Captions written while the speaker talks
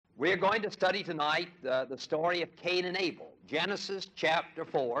We're going to study tonight the story of Cain and Abel, Genesis chapter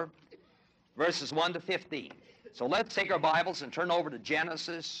 4, verses 1 to 15. So let's take our Bibles and turn over to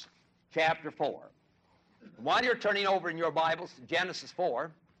Genesis chapter 4. While you're turning over in your Bibles to Genesis 4,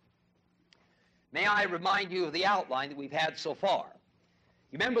 may I remind you of the outline that we've had so far.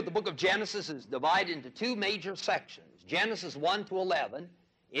 You remember the book of Genesis is divided into two major sections. Genesis 1 to 11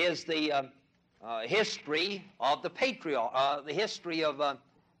 is the history of the patriarch, the history of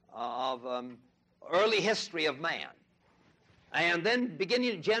early history of man. And then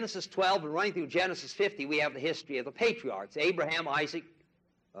beginning in Genesis 12 and running through Genesis 50, we have the history of the patriarchs, Abraham, Isaac,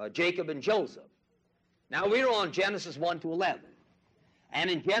 Jacob, and Joseph. Now we're on Genesis 1 to 11. And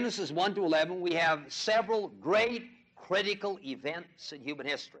in Genesis 1 to 11, we have several great critical events in human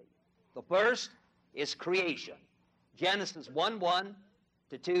history. The first is creation, Genesis 1:1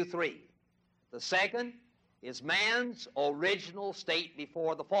 to 2:3. The second is man's original state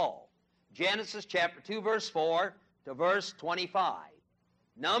before the fall, Genesis chapter 2, verse 4 to verse 25.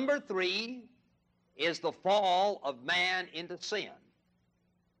 Number 3 is the fall of man into sin,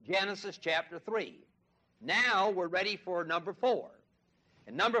 Genesis chapter 3. Now we're ready for number 4.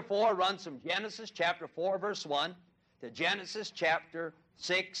 And number 4 runs from Genesis chapter 4, verse 1 to Genesis chapter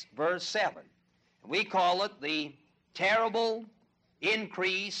 6, verse 7. And we call it the terrible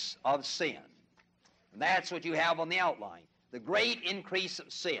increase of sin. And that's what you have on the outline, the great increase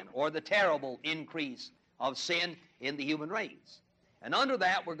of sin, or the terrible increase of sin in the human race. And under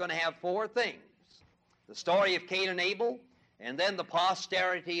that, we're going to have 4 things: the story of Cain and Abel, and then the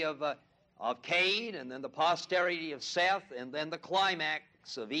posterity of Cain, and then the posterity of Seth, and then the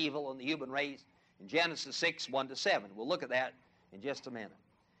climax of evil in the human race in Genesis 6, 1 to 7. We'll look at that in just a minute.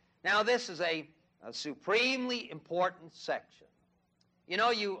 Now, this is a supremely important section. You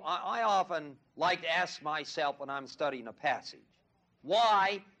know, I often like to ask myself when I'm studying a passage,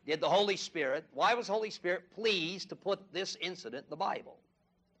 why was the Holy Spirit pleased to put this incident in the Bible?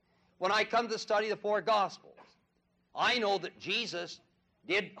 When I come to study the 4 Gospels, I know that Jesus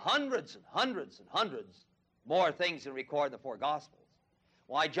did hundreds and hundreds and hundreds more things than recorded in the 4 Gospels.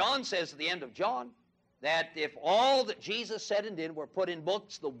 Why, John says at the end of John that if all that Jesus said and did were put in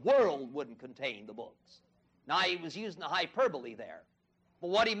books, the world wouldn't contain the books. Now, he was using a hyperbole there. But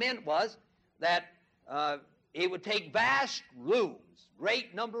what he meant was that it would take vast rooms,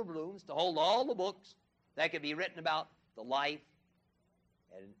 great number of rooms, to hold all the books that could be written about the life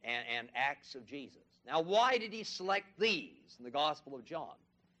and acts of Jesus. Now, why did he select these in the Gospel of John?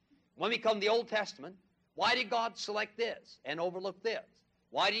 When we come to the Old Testament, why did God select this and overlook this?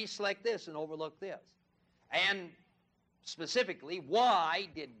 Why did he select this and overlook this? And specifically, why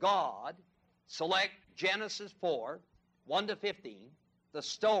did God select Genesis 4, 1 to 15, the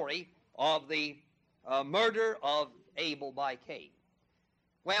story of the murder of Abel by Cain?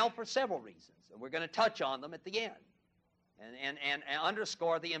 Well, for several reasons, and we're going to touch on them at the end and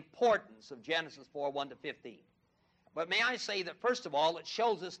underscore the importance of Genesis 4, 1 to 15. But may I say that, first of all, it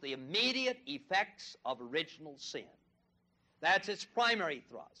shows us the immediate effects of original sin. That's its primary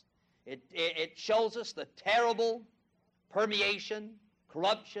thrust. It shows us the terrible permeation,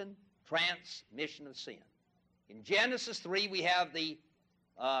 corruption, transmission of sin. In Genesis 3, we have the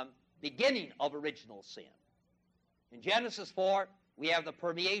beginning of original sin. In Genesis 4, we have the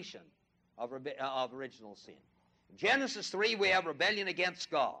permeation of original sin. In Genesis 3, we have rebellion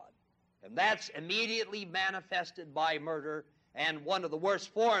against God, and that's immediately manifested by murder, and one of the worst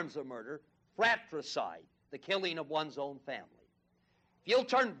forms of murder, fratricide, the killing of one's own family. If you'll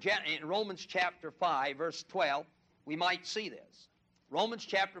turn in Romans chapter 5, verse 12, we might see this. Romans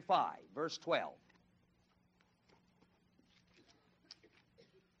chapter 5, verse 12.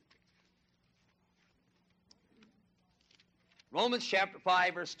 Romans chapter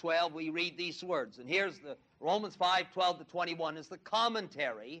 5, verse 12, we read these words. And here's the Romans 5, 12 to 21 is the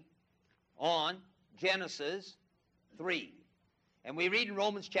commentary on Genesis 3. And we read in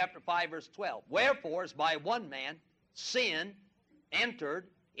Romans chapter 5, verse 12, wherefore, as by one man sin entered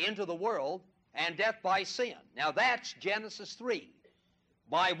into the world, and death by sin. Now that's Genesis 3.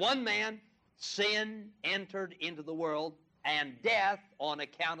 By one man sin entered into the world, and death on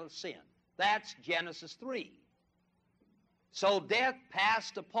account of sin. That's Genesis 3. So death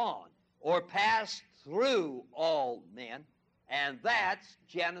passed upon, or passed through all men, and that's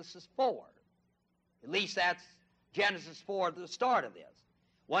Genesis 4. At least that's Genesis 4 at the start of this.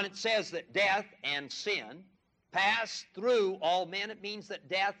 When it says that death and sin passed through all men, it means that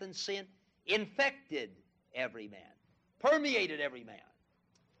death and sin infected every man, permeated every man.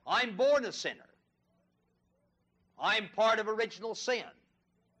 I'm born a sinner. I'm part of original sin.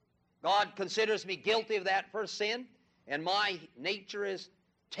 God considers me guilty of that first sin, and my nature is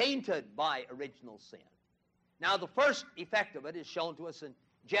tainted by original sin. Now, the first effect of it is shown to us in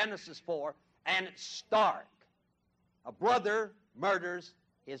Genesis 4, and it's stark. A brother murders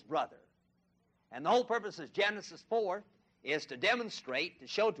his brother. And the whole purpose of Genesis 4 is to demonstrate, to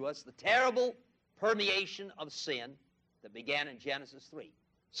show to us the terrible permeation of sin that began in Genesis 3.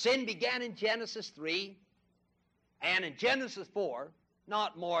 Sin began in Genesis 3, and in Genesis 4,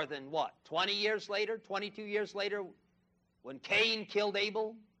 not more than, 20 years later, 22 years later, when Cain killed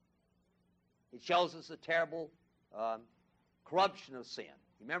Abel, it shows us the terrible corruption of sin.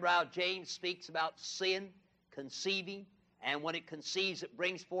 You remember how James speaks about sin conceiving, and when it conceives, it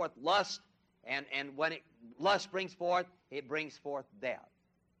brings forth lust, and when lust brings forth, it brings forth death.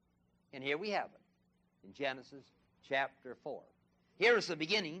 And here we have it in Genesis chapter 4. Here is the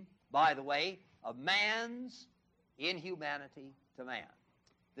beginning, by the way, of man's inhumanity to man.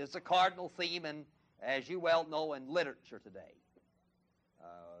 This is a cardinal theme, and as you well know, in literature today.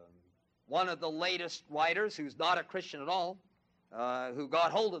 One of the latest writers, who's not a Christian at all, who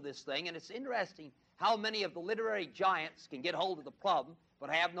got hold of this thing, and it's interesting how many of the literary giants can get hold of the problem but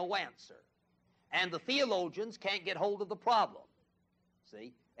have no answer. And the theologians can't get hold of the problem.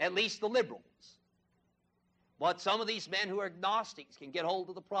 See? At least the liberals. But some of these men who are agnostics can get hold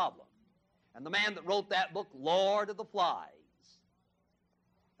of the problem. And the man that wrote that book, Lord of the Flies,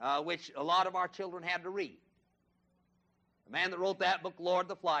 which a lot of our children had to read. The man that wrote that book, Lord of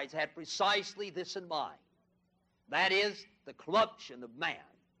the Flies, had precisely this in mind. That is the corruption of man.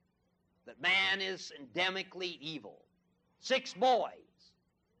 That man is endemically evil. 6 boys,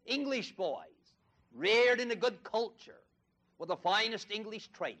 English boys, reared in a good culture with the finest English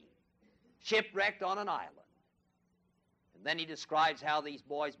training, shipwrecked on an island. And then he describes how these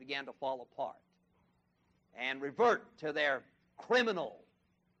boys began to fall apart and revert to their criminal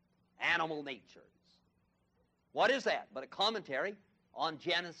animal natures. What is that but a commentary on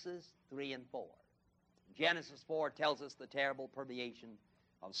Genesis 3 and 4? Genesis 4 tells us the terrible permeation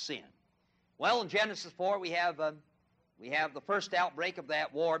of sin. Well, in Genesis 4 we have the first outbreak of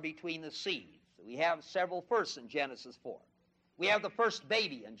that war between the seeds. We have several firsts in Genesis 4. We have the first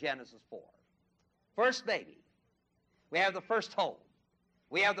baby in Genesis 4. First baby. We have the first home.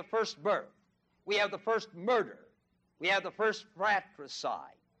 We have the first birth. We have the first murder. We have the first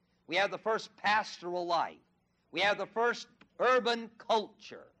fratricide. We have the first pastoral life. We have the first urban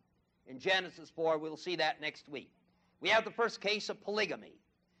culture. In Genesis 4, we'll see that next week. We have the first case of polygamy.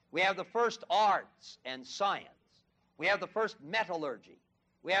 We have the first arts and science. We have the first metallurgy.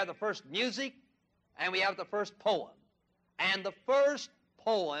 We have the first music, and we have the first poem. And the first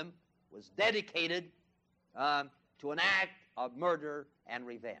poem was dedicated to an act of murder and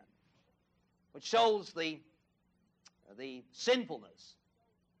revenge, which shows the sinfulness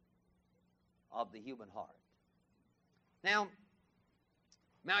of the human heart. Now,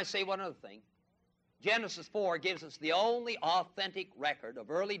 may I say one other thing? Genesis 4 gives us the only authentic record of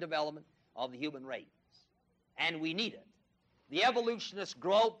early development of the human race, and we need it. The evolutionist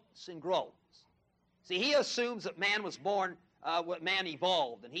gropes and gropes. See, he assumes that man was born, man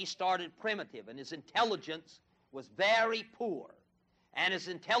evolved, and he started primitive, and his intelligence was very poor. And as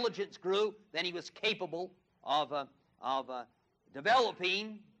intelligence grew, then he was capable of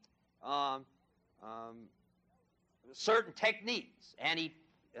developing certain techniques. And he,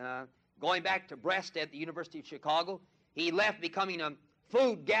 going back to Breast at the University of Chicago, he left becoming a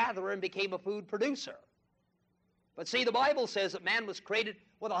food gatherer and became a food producer. But see, the Bible says that man was created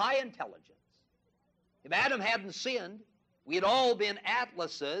with a high intelligence. If Adam hadn't sinned, we had all been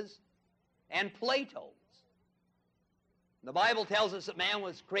Atlases and Platos. The Bible tells us that man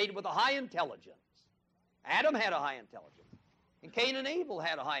was created with a high intelligence. Adam had a high intelligence. And Cain and Abel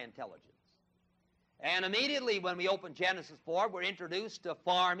had a high intelligence. And immediately when we open Genesis 4, we're introduced to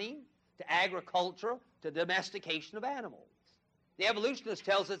farming, to agriculture, to domestication of animals. The evolutionist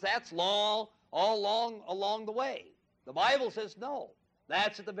tells us that's all along the way. The Bible says no.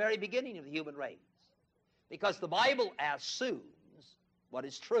 That's at the very beginning of the human race. Because the Bible assumes what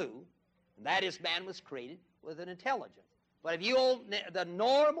is true, and that is man was created with an intelligence. But if you open the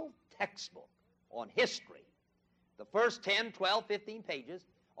normal textbook on history, the first 10, 12, 15 pages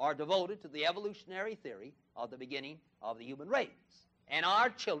are devoted to the evolutionary theory of the beginning of the human race. And our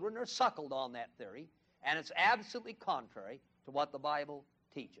children are suckled on that theory, and it's absolutely contrary to what the Bible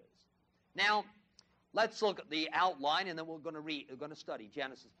teaches. Now, let's look at the outline, and then we're going to study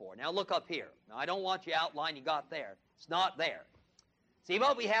Genesis 4. Now, look up here. Now, I don't want you outline you got there. It's not there. See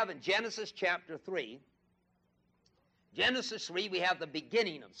what we have in Genesis chapter 3. Genesis 3, we have the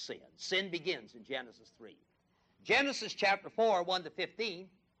beginning of sin. Sin begins in Genesis 3. Genesis chapter 4, 1 to 15,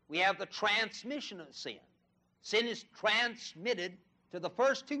 we have the transmission of sin. Sin is transmitted to the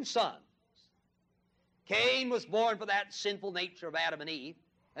first two sons. Cain was born for that sinful nature of Adam and Eve,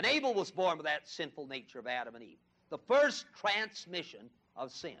 and Abel was born with that sinful nature of Adam and Eve. The first transmission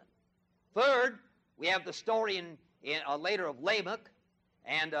of sin. Third, we have the story later of Lamech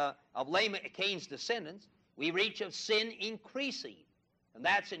and of Lamech, Cain's descendants. We reach of sin increasing, and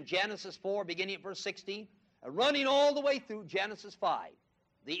that's in Genesis 4, beginning at verse 16, and running all the way through Genesis 5,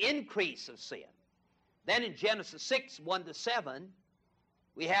 the increase of sin. Then in Genesis 6, 1 to 7,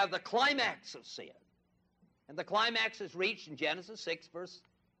 we have the climax of sin. And the climax is reached in Genesis 6, verse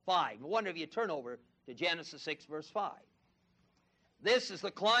 5. I wonder if you turn over to Genesis 6, verse 5. This is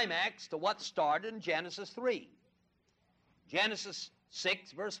the climax to what started in Genesis 3. Genesis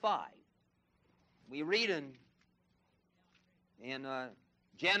 6, verse 5. We read in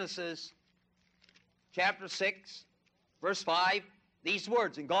Genesis chapter 6, verse 5, these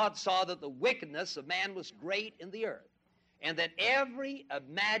words, "And God saw that the wickedness of man was great in the earth, and that every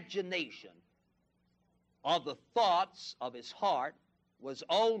imagination of the thoughts of his heart was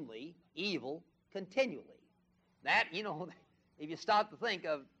only evil continually." That, you know, if you stop to think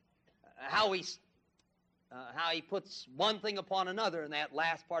of how he puts one thing upon another in that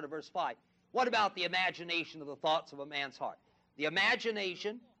last part of verse 5. What about the imagination of the thoughts of a man's heart? The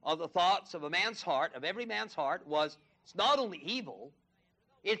imagination of the thoughts of a man's heart, of every man's heart, it's not only evil,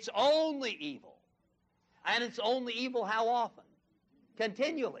 it's only evil. And it's only evil how often?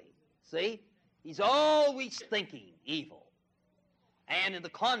 Continually. See? He's always thinking evil. And in the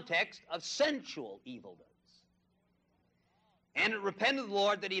context of sensual evilness. And it repented the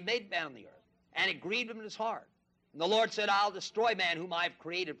Lord that he had made man on the earth, and it grieved him in his heart. And the Lord said, "I'll destroy man whom I have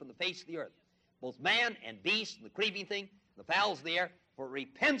created from the face of the earth, both man and beast, and the creeping thing, the fowls of the air, for it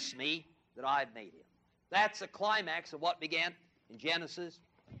repents me that I have made him." That's the climax of what began in Genesis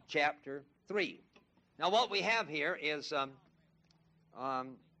chapter 3. Now what we have here is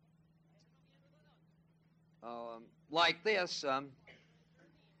like this.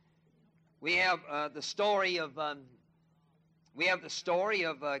 We have the story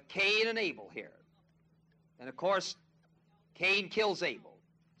of Cain and Abel here, and of course Cain kills Abel,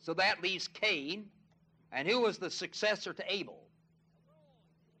 so that leaves Cain. And who was the successor to Abel?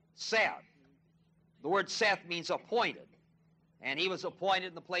 Seth. The word Seth means appointed, and he was appointed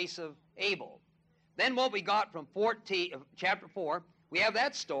in the place of Abel. Then what we got from chapter 4, we have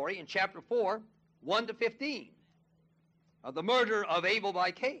that story in chapter 4, 1 to 15, of the murder of Abel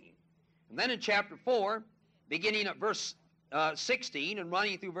by Cain. And then in chapter 4, beginning at verse 16 and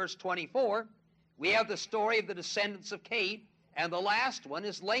running through verse 24, we have the story of the descendants of Cain, and the last one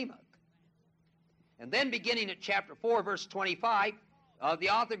is Lamech. And then beginning at chapter 4, verse 25, the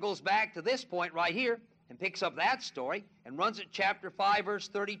author goes back to this point right here and picks up that story and runs at chapter 5, verse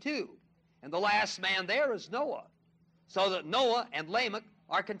 32. And the last man there is Noah. So that Noah and Lamech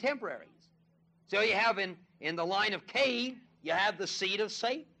are contemporaries. So you have in the line of Cain, you have the seed of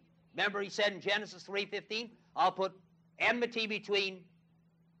Satan. Remember he said in Genesis 3:15, "I'll put enmity between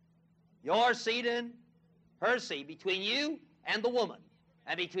your seed and her seed, between you and the woman,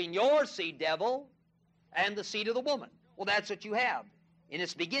 and between your seed, devil, and the seed of the woman." Well, that's what you have in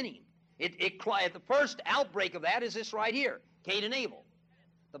its beginning. The first outbreak of that is this right here, Cain and Abel.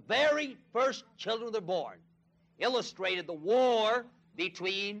 The very first children that are born illustrated the war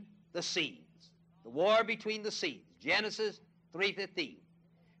between the seeds. The war between the seeds. Genesis 3:15.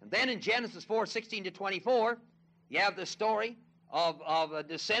 And then in Genesis 4:16 to 24, you have the story of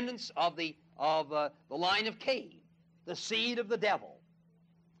descendants of the line of Cain, the seed of the devil.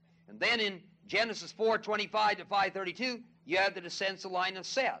 And then in Genesis 4:25 to 5:32, you have the descendants of the line of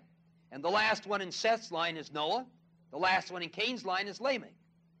Seth. And the last one in Seth's line is Noah. The last one in Cain's line is Lamech.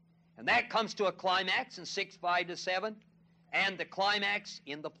 And that comes to a climax in 6:5 to 7, and the climax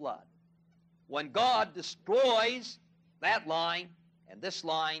in the flood. When God destroys that line and this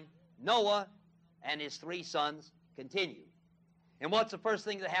line, Noah and his 3 sons continue. And what's the first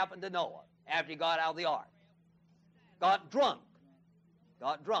thing that happened to Noah after he got out of the ark? Got drunk.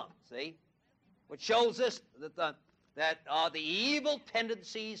 Got drunk, see? Which shows us that the evil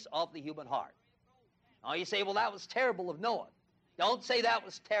tendencies of the human heart. Now you say, well, that was terrible of Noah. Don't say that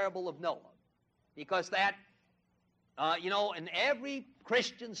was terrible of Noah. Because that, in every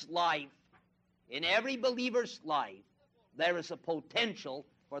Christian's life, in every believer's life, there is a potential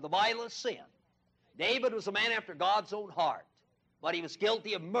for the vilest sin. David was a man after God's own heart, but he was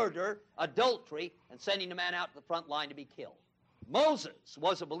guilty of murder, adultery, and sending a man out to the front line to be killed. Moses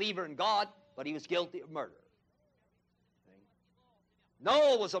was a believer in God, but he was guilty of murder.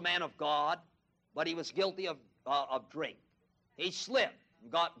 Noah was a man of God, but he was guilty of drink. He slipped and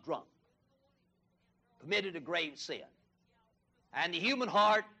got drunk, committed a grave sin. And the human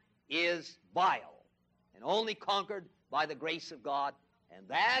heart is vile and only conquered by the grace of God, and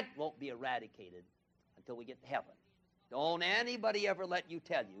that won't be eradicated until we get to heaven. Don't anybody ever let you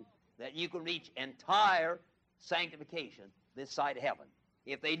tell you that you can reach entire sanctification this side of heaven.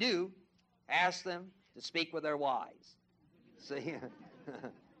 If they do, ask them to speak with their wives. See?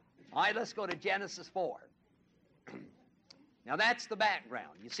 All right, let's go to Genesis 4. Now that's the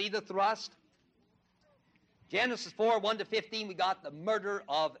background. You see the thrust? Genesis 4, 1 to 15, we got the murder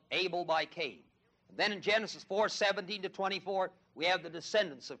of Abel by Cain. And then in Genesis 4, 17 to 24, we have the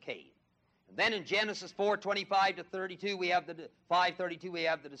descendants of Cain. And then in Genesis 4, 25 to 32, we have 5:32, we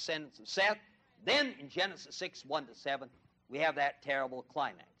have the descendants of Seth. Then in Genesis 6, 1 to 7, we have that terrible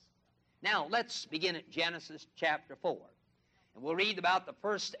climax. Now let's begin at Genesis chapter 4. And we'll read about the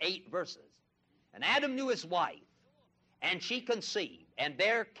first 8 verses. And Adam knew his wife, and she conceived, and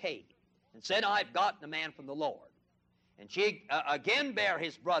bare Cain, and said, I've gotten a man from the Lord. And she again bare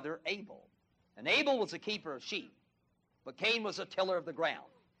his brother Abel. And Abel was a keeper of sheep, but Cain was a tiller of the ground.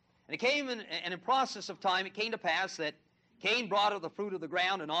 And it came in process of time, it came to pass that Cain brought of the fruit of the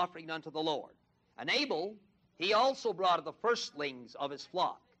ground an offering unto the Lord. And Abel, he also brought of the firstlings of his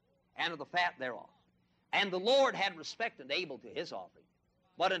flock, and of the fat thereof. And the Lord had respect unto Abel to his offering,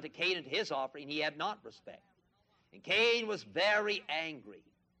 but unto Cain and to his offering he had not respect. And Cain was very angry.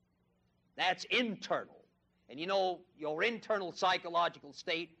 That's internal. And you know, your internal psychological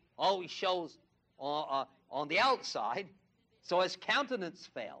state always shows on the outside. So his countenance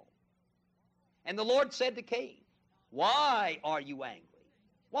fell. And the Lord said to Cain, why are you angry?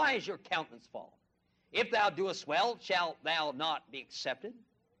 Why is your countenance fallen? If thou doest well, shalt thou not be accepted?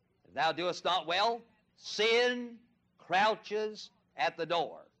 If thou doest not well, sin crouches at the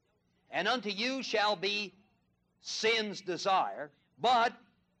door. And unto you shall be sin's desire, but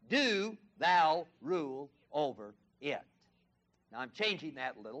do thou rule over it. Now I'm changing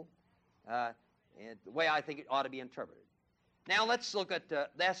that a little, the way I think it ought to be interpreted. Now let's look at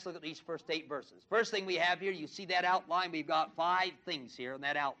these first 8 verses. First thing we have here, you see that outline? We've got 5 things here in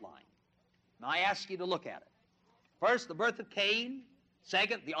that outline. Now I ask you to look at it. First, the birth of Cain.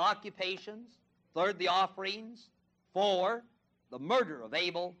 Second, the occupations. Third, the offerings. 4, the murder of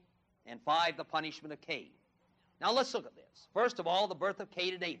Abel. And 5, the punishment of Cain. Now let's look at this. First of all, the birth of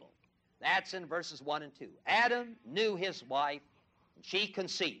Cain and Abel. That's in verses 1 and 2. Adam knew his wife, and she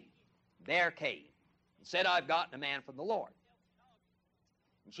conceived, bare Cain, and said, I've gotten a man from the Lord.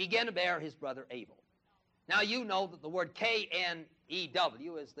 And she again bare his brother Abel. Now you know that the word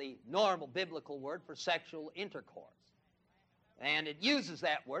K-N-E-W is the normal biblical word for sexual intercourse. And it uses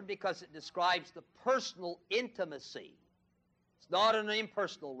that word because it describes the personal intimacy. It's not an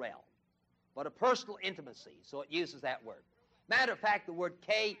impersonal realm, but a personal intimacy, so it uses that word. Matter of fact, the word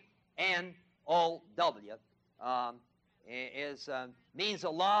K-N-O-W means a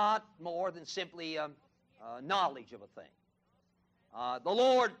lot more than simply knowledge of a thing. The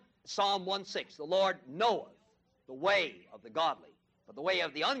Lord, Psalm 1:6, the Lord knoweth the way of the godly, but the way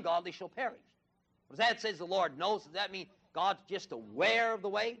of the ungodly shall perish. But that says the Lord knows, does that mean God's just aware of the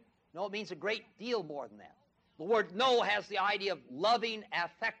way? No, it means a great deal more than that. The word know has the idea of loving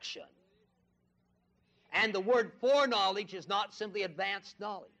affection. And the word foreknowledge is not simply advanced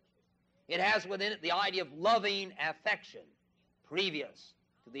knowledge. It has within it the idea of loving affection previous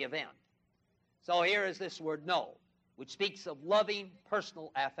to the event. So here is this word know, which speaks of loving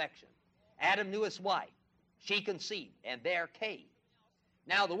personal affection. Adam knew his wife. She conceived and bare Cain.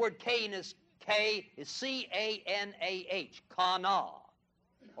 Now the word Cain is C-A-N-A-H, Kana.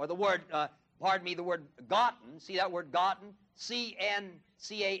 Or the word, the word gotten. See that word gotten? C-A-N-A-H.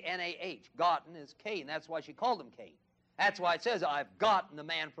 Gotten is Cain. That's why she called him Cain. That's why it says, I've gotten a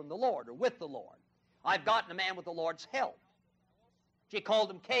man from the Lord, or with the Lord. I've gotten a man with the Lord's help. She called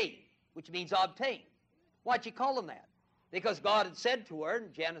him Cain, which means obtained. Why'd she call him that? Because God had said to her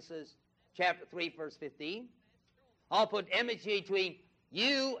in Genesis chapter 3, verse 15, I'll put enmity between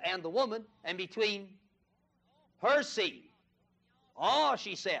you and the woman, and between her seed. Oh,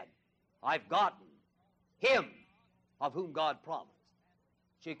 she said, I've gotten him of whom God promised.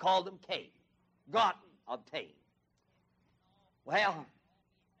 She called him Cain. Gotten, obtained. Well,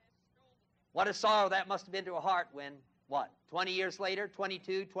 what a sorrow that must have been to her heart when, 20 years later,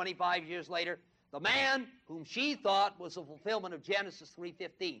 22, 25 years later, the man whom she thought was the fulfillment of Genesis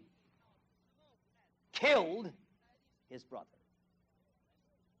 3:15 killed his brother.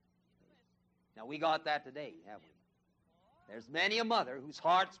 Now, we got that today, haven't we? There's many a mother whose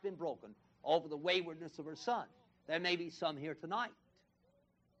heart's been broken over the waywardness of her son. There may be some here tonight.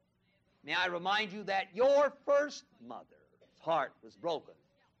 May I remind you that your first mother's heart was broken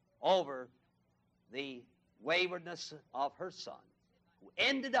over the waywardness of her son, who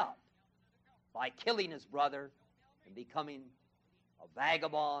ended up by killing his brother and becoming a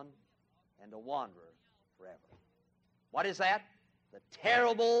vagabond and a wanderer forever. What is that? The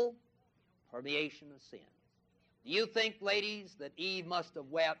terrible permeation of sin. Do you think, ladies, that Eve must have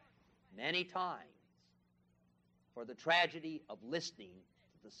wept many times for the tragedy of listening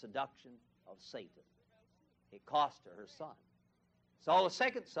to the seduction of Satan? It cost her her son. So a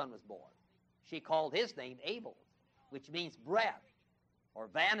second son was born. She called his name Abel, which means breath or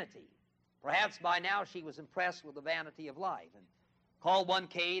vanity. Perhaps by now she was impressed with the vanity of life and called one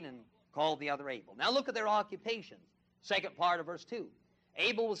Cain and called the other Abel. Now look at their occupations. Second part of verse 2.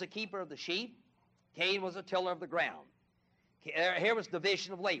 Abel was a keeper of the sheep. Cain was a tiller of the ground. Here was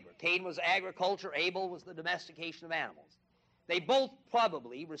division of labor. Cain was agriculture. Abel was the domestication of animals. They both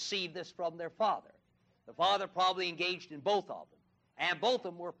probably received this from their father. The father probably engaged in both of them. And both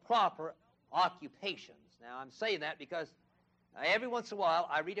of them were proper occupations. Now I'm saying that because every once in a while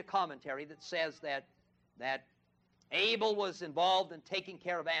I read a commentary that says that Abel was involved in taking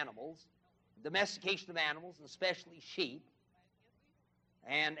care of animals, domestication of animals, and especially sheep,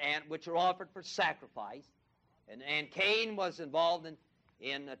 and which are offered for sacrifice. And Cain was involved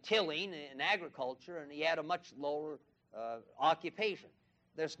in tilling, in agriculture, and he had a much lower occupation.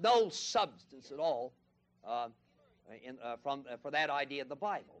 There's no substance at all for that idea of the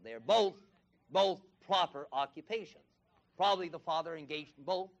Bible. They're both proper occupations. Probably the father engaged in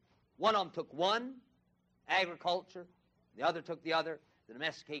both. One of them took one, agriculture, the other took the other, the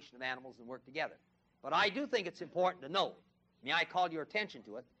domestication of animals, and worked together. But I do think it's important to note, may I call your attention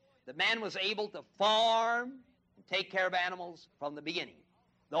to it, that man was able to farm and take care of animals from the beginning.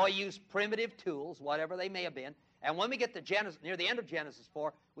 Though he used primitive tools, whatever they may have been, and when we get to Genesis, near the end of Genesis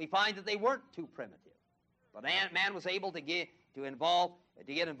 4, we find that they weren't too primitive. But man was able to get involved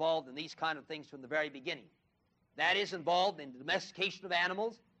in these kind of things from the very beginning. That is involved in the domestication of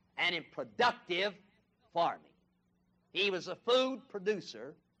animals and in productive farming. He was a food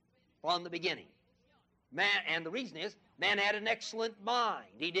producer from the beginning. Man, and the reason is, man had an excellent mind.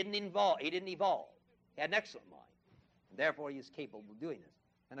 He didn't evolve. He had an excellent mind. And therefore, he is capable of doing this.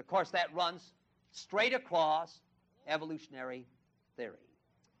 And of course, that runs straight across evolutionary theory.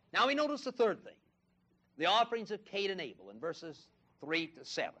 Now we notice the third thing. The offerings of Cain and Abel in verses 3 to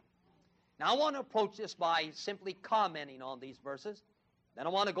 7. Now I want to approach this by simply commenting on these verses. Then I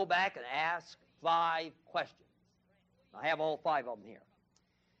want to go back and ask 5 questions. I have all 5 of them here.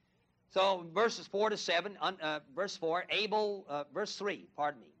 So verses 4 to 7, verse 4, verse 3,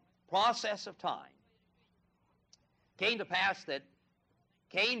 process of time. Came to pass that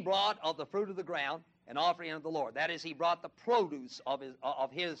Cain brought of the fruit of the ground an offering unto the Lord. That is, he brought the produce of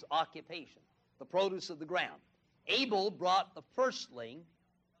his occupation, the produce of the ground. Abel brought the firstling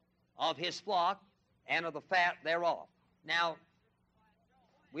of his flock and of the fat thereof. Now,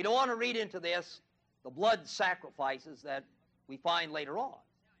 we don't want to read into this the blood sacrifices that we find later on.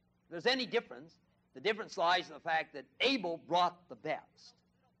 If there's any difference, the difference lies in the fact that Abel brought the best.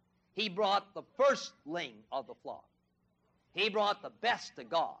 He brought the firstling of the flock. He brought the best to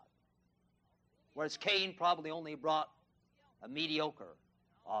God, whereas Cain probably only brought a mediocre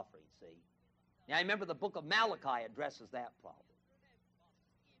offering, see. Now, I remember the book of Malachi addresses that problem.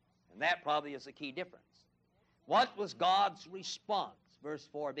 And that probably is the key difference. What was God's response? Verse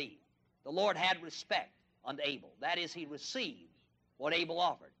 4b. The Lord had respect unto Abel. That is, he received what Abel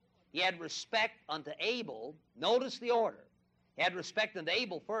offered. He had respect unto Abel. Notice the order. He had respect unto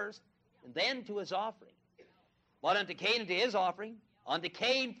Abel first, and then to his offering. But unto Cain and to his offering, unto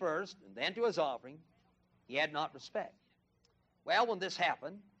Cain first, and then to his offering, he had not respect. Well, when this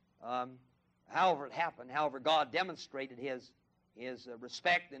happened, however it happened, however God demonstrated his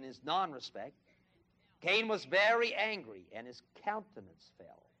respect and his non-respect, Cain was very angry, and his countenance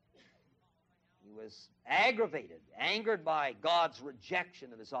fell. He was angered by God's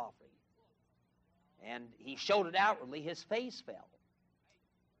rejection of his offering. And he showed it outwardly. His face fell.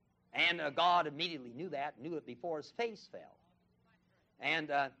 And God immediately knew it before his face fell. And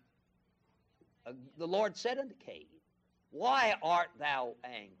the Lord said unto Cain, why art thou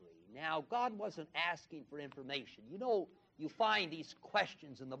angry? Now, God wasn't asking for information. You know, you find these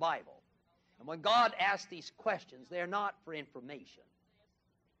questions in the Bible. And when God asks these questions, they're not for information.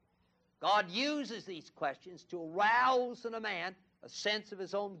 God uses these questions to arouse in a man a sense of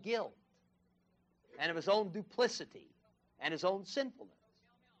his own guilt and of his own duplicity and his own sinfulness.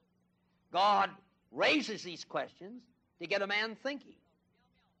 God raises these questions to get a man thinking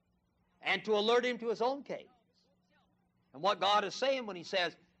and to alert him to his own case. And what God is saying when he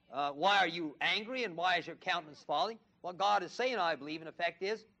says, why are you angry and why is your countenance falling? What God is saying, I believe, in effect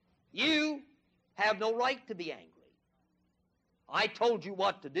is, you have no right to be angry. I told you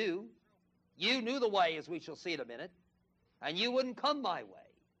what to do. You knew the way, as we shall see in a minute, and you wouldn't come my way.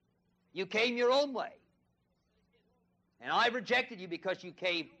 You came your own way. And I rejected you because you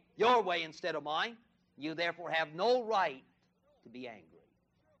came your way instead of mine. You therefore have no right to be angry.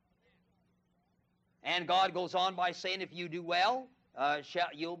 And God goes on by saying, if you do well,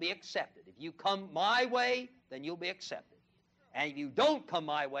 you'll be accepted. If you come my way, then you'll be accepted. And if you don't come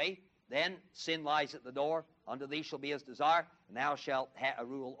my way, then sin lies at the door. Unto thee shall be his desire, and thou shalt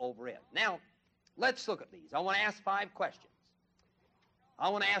rule over it. Now, let's look at these. I want to ask 5 questions. I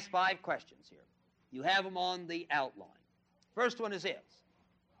want to ask 5 questions here. You have them on the outline. First one is this.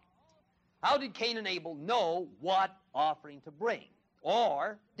 How did Cain and Abel know what offering to bring?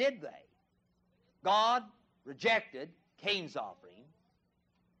 Or did they? God rejected Cain's offering.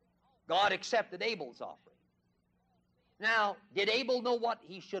 God accepted Abel's offering. Now, did Abel know what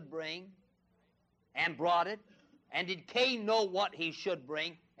he should bring and brought it? And did Cain know what he should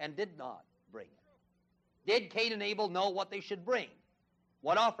bring and did not bring it? Did Cain and Abel know what they should bring?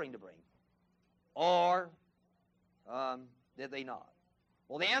 What offering to bring? Or did they not?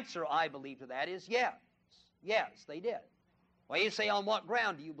 Well, the answer, I believe, to that is yes. Yes, they did. Well, you say, on what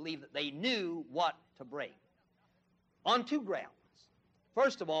ground do you believe that they knew what to bring? On 2 grounds.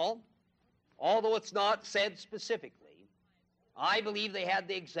 First of all, although it's not said specifically, I believe they had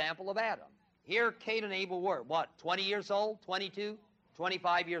the example of Adam. Here, Cain and Abel were, what, 20 years old, 22,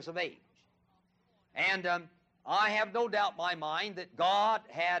 25 years of age. And I have no doubt in my mind that God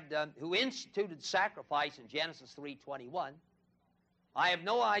had, who instituted sacrifice in Genesis 3:21, I have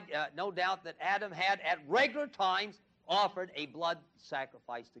no doubt that Adam had at regular times offered a blood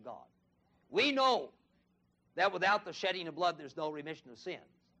sacrifice to God. We know that without the shedding of blood there's no remission of sins.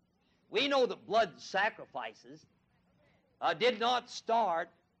 We know that blood sacrifices did not start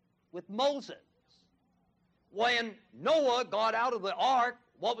with Moses. When Noah got out of the ark,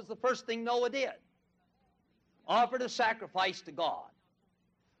 what was the first thing Noah did? Offered a sacrifice to God.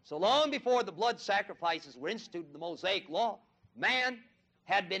 So long before the blood sacrifices were instituted in the Mosaic law, man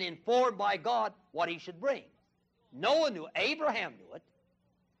had been informed by God what he should bring. Noah knew it. Abraham knew it.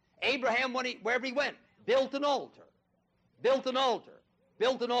 Abraham, wherever he went, built an altar. Built an altar.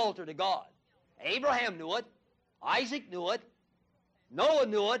 Built an altar to God. Abraham knew it. Isaac knew it. Noah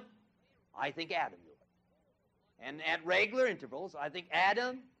knew it. I think Adam knew it. And at regular intervals, I think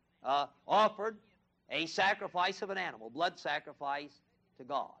Adam offered a sacrifice of an animal, blood sacrifice to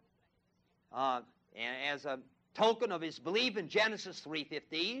God. And as a token of his belief in Genesis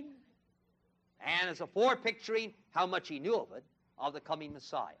 3:15, and as a forepicturing how much he knew of it, of the coming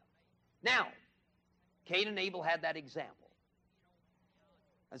Messiah. Now, Cain and Abel had that example.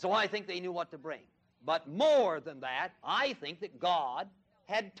 And so I think they knew what to bring. But more than that, I think that God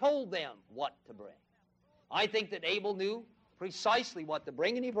had told them what to bring. I think that Abel knew precisely what to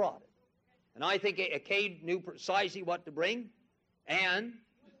bring, and he brought it. And I think Cain knew precisely what to bring, and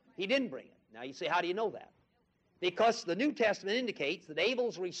he didn't bring it. Now you say, how do you know that? Because the New Testament indicates that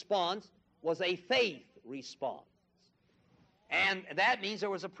Abel's response was a faith response. And that means there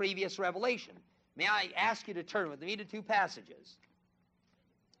was a previous revelation. May I ask you to turn with me to 2 passages.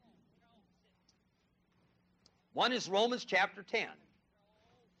 One is Romans chapter 10.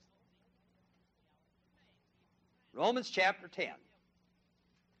 Romans chapter 10.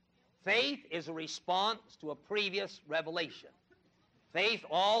 Faith is a response to a previous revelation. Faith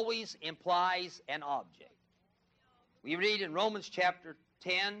always implies an object. We read in Romans chapter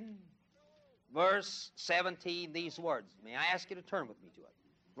 10, verse 17, these words. May I ask you to turn with me to it?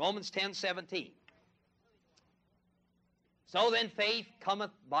 Romans 10:17. So then faith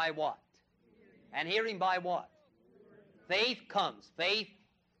cometh by what? And hearing by what? Faith comes. Faith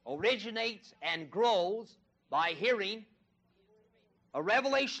originates and grows by hearing a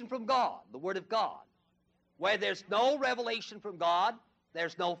revelation from God, the Word of God. Where there's no revelation from God,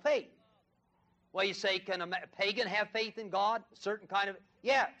 there's no faith. Well, you say, can a pagan have faith in God? A certain kind of...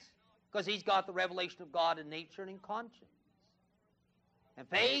 Yes, because he's got the revelation of God in nature and in conscience. And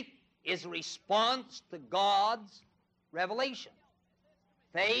faith is a response to God's revelation.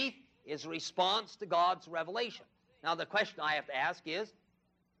 Faith is a response to God's revelation. Now, the question I have to ask is,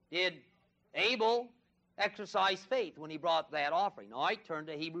 did Abel exercise faith when he brought that offering? Now, I turn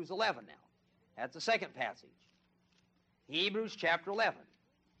to Hebrews 11 now. That's the second passage. Hebrews chapter 11.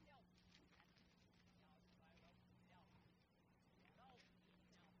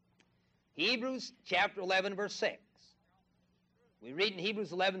 Hebrews chapter 11, verse 6. We read in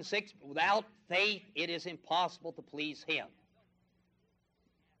Hebrews 11:6, without faith it is impossible to please him.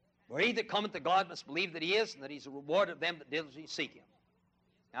 For he that cometh to God must believe that he is, and that he's a rewarder of them that diligently seek him.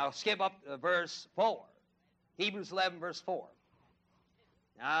 Now skip up to verse 4. Hebrews 11, verse 4.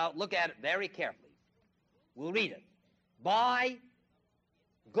 Now look at it very carefully. We'll read it. By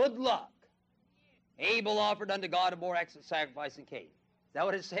good luck, Abel offered unto God a more excellent sacrifice than Cain. Is that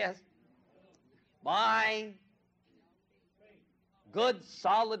what it says? By good,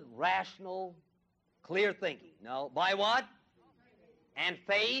 solid, rational, clear thinking. No. By what? And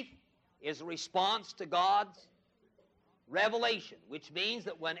faith is a response to God's revelation, which means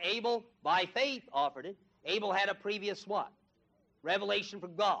that when Abel, by faith, offered it, Abel had a previous what? Revelation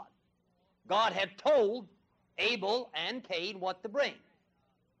from God. God had told Abel and Cain what to bring.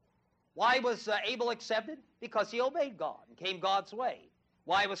 Why was Abel accepted? Because he obeyed God and came God's way.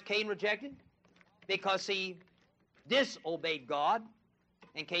 Why was Cain rejected? Because he disobeyed God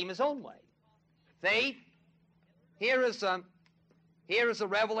and came his own way. Faith, here is a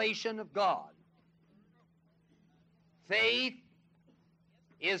revelation of God. Faith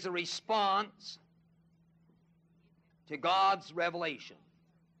is a response to God's revelation.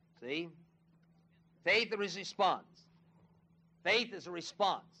 See? Faith is a response. Faith is a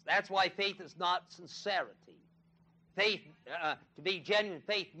response. That's why faith is not sincerity. Faith, to be genuine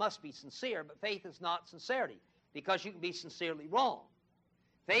faith must be sincere, but faith is not sincerity, because you can be sincerely wrong.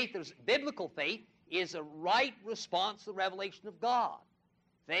 Biblical faith is a right response to the revelation of God.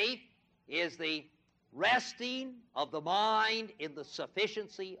 Faith is the resting of the mind in the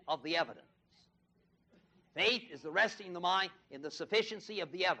sufficiency of the evidence. Faith is the resting of the mind in the sufficiency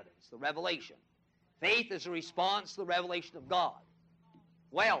of the evidence, the revelation. Faith is a response to the revelation of God.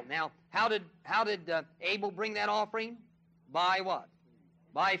 Well, now, how did Abel bring that offering? By what?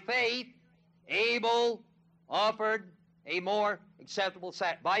 By faith, Abel offered a more acceptable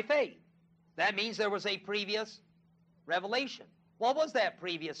sacrifice. By faith. That means there was a previous revelation. What was that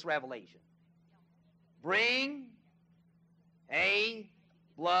previous revelation? Bring a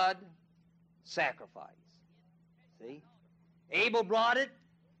blood sacrifice. See? Abel brought it,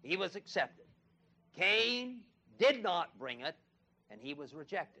 he was accepted. Cain did not bring it, and he was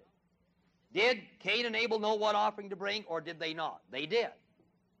rejected. Did Cain and Abel know what offering to bring, or did they not? They did.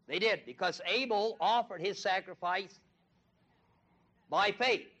 They did, because Abel offered his sacrifice by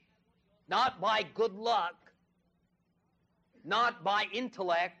faith, not by good luck, not by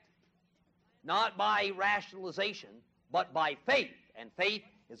intellect, not by rationalization, but by faith. And faith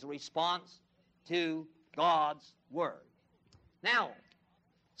is a response to God's Word. Now,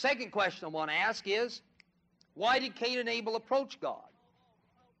 second question I want to ask is, why did Cain and Abel approach God?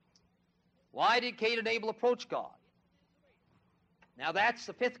 Why did Cain and Abel approach God? Now, that's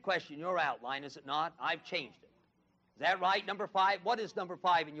the fifth question in your outline, is it not? I've changed it. Is that right? Number 5? What is number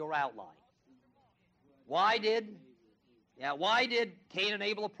 5 in your outline? Why did Cain and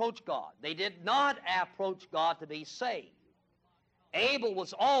Abel approach God? They did not approach God to be saved. Abel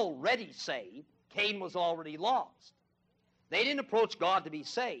was already saved. Cain was already lost. They didn't approach God to be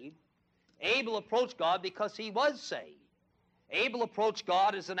saved. Abel approached God because he was saved. Abel approached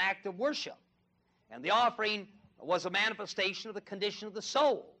God as an act of worship. And the offering was a manifestation of the condition of the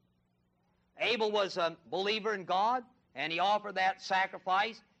soul. Abel was a believer in God, and he offered that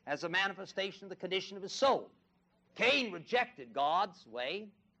sacrifice as a manifestation of the condition of his soul. Cain rejected God's way,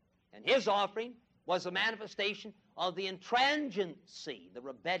 and his offering was a manifestation of the intransigency, the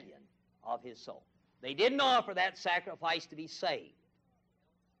rebellion of his soul. They didn't offer that sacrifice to be saved.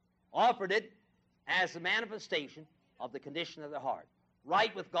 Offered it as a manifestation of the condition of their heart,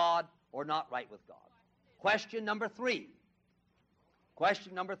 right with God or not right with God. Question number 3.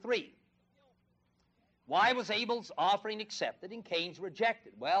 Question number 3. Why was Abel's offering accepted and Cain's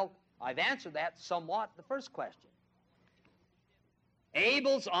rejected? Well, I've answered that somewhat the first question.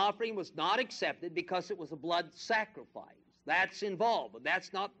 Abel's offering was not accepted because it was a blood sacrifice. That's involved, but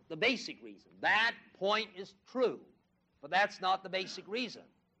that's not the basic reason. That point is true, but that's not the basic reason.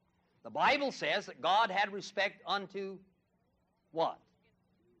 The Bible says that God had respect unto what?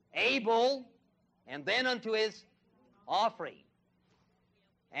 Abel, and then unto his offering.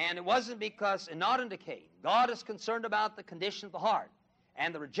 And it wasn't because, and not unto Cain. God is concerned about the condition of the heart.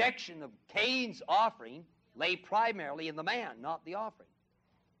 And the rejection of Cain's offering lay primarily in the man, not the offering.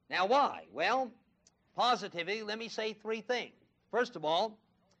 Now why? Well, positively, let me say 3 things. First of all,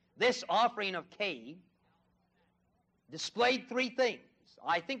 this offering of Cain displayed 3 things.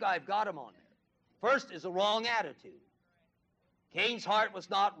 I think I've got them on there. First is a wrong attitude. Cain's heart was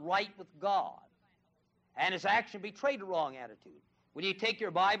not right with God, and his action betrayed a wrong attitude. Will you take your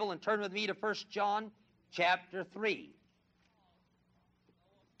Bible and turn with me to 1 John chapter 3.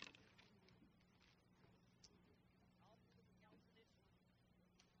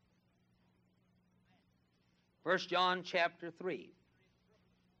 1 John chapter 3.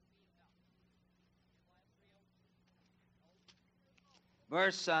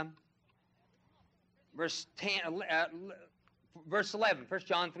 verse 11, 1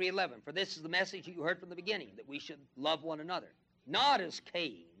 John 3:11. For this is the message you heard from the beginning, that we should love one another. Not as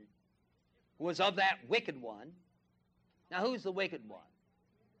Cain, who was of that wicked one. Now who's the wicked one?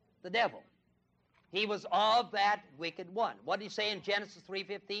 The devil. He was of that wicked one. What did he say in Genesis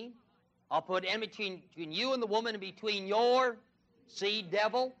 3:15? I'll put enmity between you and the woman, and between your seed,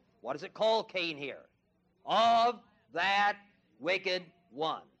 devil. What does it call Cain here? Of that wicked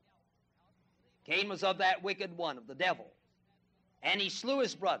one. Cain was of that wicked one, of the devil. And he slew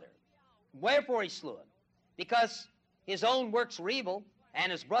his brother. Wherefore he slew him? Because his own works were evil,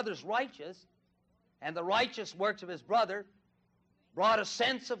 and his brother's righteous, and the righteous works of his brother brought a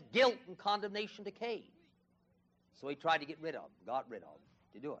sense of guilt and condemnation to Cain. So he tried to got rid of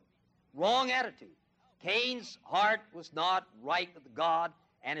to do it. Wrong attitude. Cain's heart was not right with God,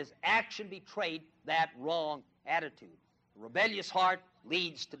 and his action betrayed that wrong attitude. A rebellious heart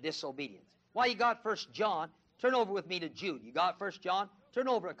leads to disobedience. Why, you got 1 John. Turn over with me to Jude. You got 1 John? Turn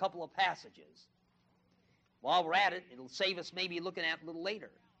over a couple of passages. While we're at it, it'll save us maybe looking at it a little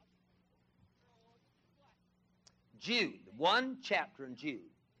later. Jude, one chapter in Jude.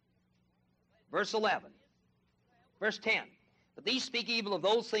 Verse 11. Verse 10. But these speak evil of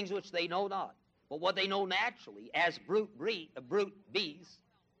those things which they know not, but what they know naturally, as brute beasts,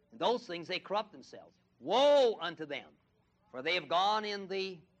 and those things they corrupt themselves. Woe unto them, for they have gone in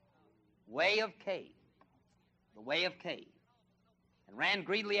the way of Cain, and ran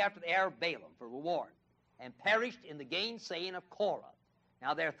greedily after the heir of Balaam for reward, and perished in the gainsaying of Korah.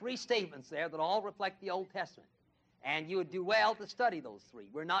 Now there are three statements there that all reflect the Old Testament, and you would do well to study those three.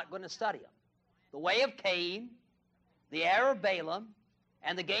 We're not going to study them. The way of Cain, the heir of Balaam,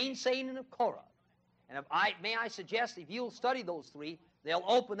 and the gainsaying of Korah. And may I suggest, if you'll study those three, they'll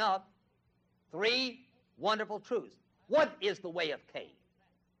open up three wonderful truths. What is the way of Cain?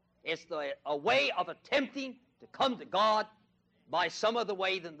 It's a way of attempting to come to God by some other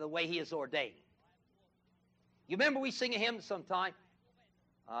way than the way he has ordained. You remember we sing a hymn sometime,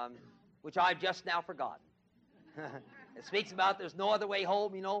 which I've just now forgotten. It speaks about there's no other way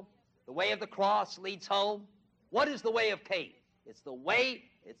home, you know. The way of the cross leads home. What is the way of Cain? It's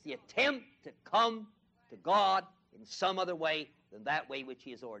the attempt to come to God in some other way than that way which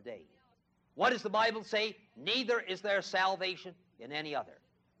he has ordained. What does the Bible say? Neither is there salvation in any other.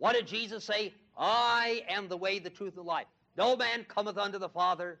 What did Jesus say? I am the way, the truth, and the life. No man cometh unto the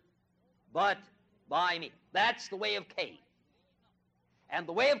Father but by me. That's the way of Cain. And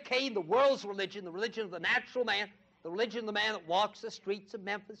the way of Cain, the world's religion, the religion of the natural man, the religion of the man that walks the streets of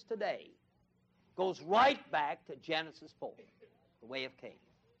Memphis today, goes right back to Genesis 4, the way of Cain.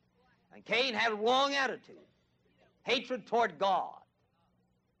 And Cain had a wrong attitude, hatred toward God,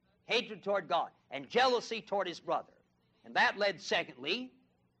 and jealousy toward his brother. And that led, secondly,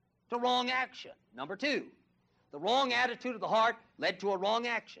 to wrong action. Number two, the wrong attitude of the heart led to a wrong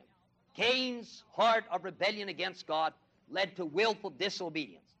action. Cain's heart of rebellion against God led to willful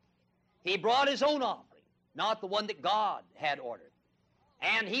disobedience. He brought his own offering, not the one that God had ordered.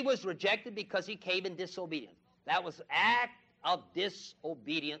 And he was rejected because he came in disobedience. That was an act of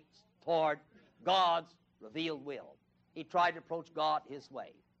disobedience toward God's revealed will. He tried to approach God his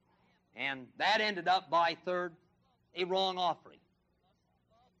way. And that ended up by, third, a wrong offering.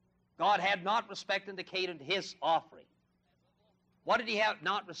 God had not respect unto Cain and his offering. What did he have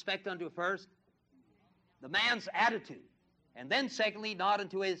not respect unto first? The man's attitude. And then secondly, not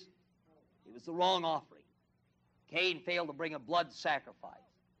unto his, it was the wrong offering. Cain failed to bring a blood sacrifice,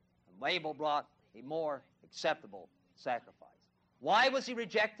 and Abel brought a more acceptable sacrifice. Why was he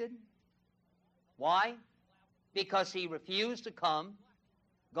rejected? Why? Because he refused to come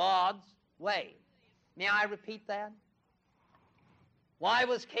God's way. May I repeat that? Why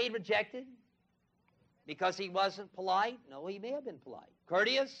was Cain rejected? Because he wasn't polite? No, he may have been polite.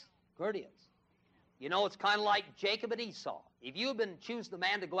 Courteous? Courteous. You know, it's kind of like Jacob and Esau. If you had been choosing the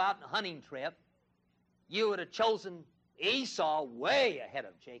man to go out on a hunting trip, you would have chosen Esau way ahead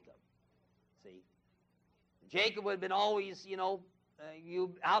of Jacob. See? Jacob would have been always,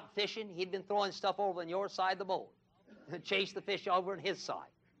 you out fishing, he'd been throwing stuff over on your side of the boat. Chase the fish over on his side.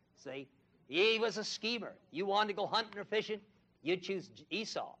 See? He was a schemer. You wanted to go hunting or fishing, you'd choose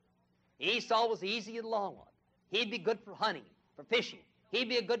Esau. Esau was the easy and long one. He'd be good for hunting, for fishing. He'd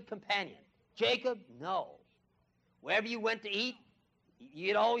be a good companion. Jacob, no. Wherever you went to eat,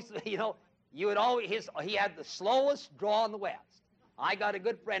 you'd always, he had the slowest draw in the West. I got a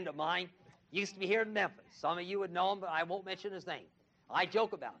good friend of mine, used to be here in Memphis. Some of you would know him, but I won't mention his name. I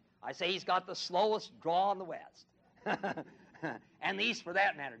joke about him. I say he's got the slowest draw in the West. And the East for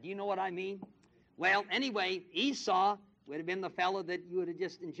that matter. Do you know what I mean? Well, anyway, Esau would have been the fellow that you would have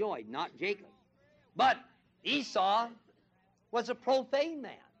just enjoyed, not Jacob. But Esau was a profane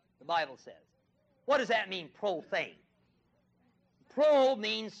man, the Bible says. What does that mean, profane? Pro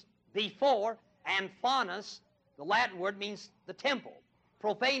means before, and phanos, the Latin word, means the temple.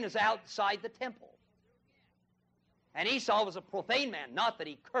 Profane is outside the temple. And Esau was a profane man, not that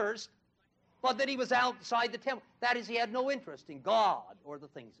he cursed, but that he was outside the temple. That is, he had no interest in God or the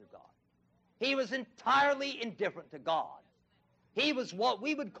things of God. He was entirely indifferent to God. He was what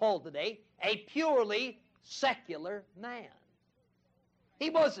we would call today a purely secular man. He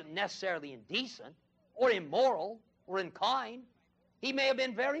wasn't necessarily indecent or immoral or unkind. He may have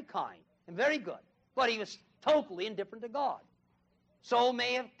been very kind and very good, but he was totally indifferent to God. So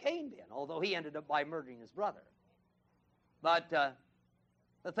may have Cain been, although he ended up by murdering his brother. But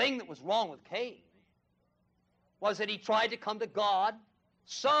the thing that was wrong with Cain was that he tried to come to God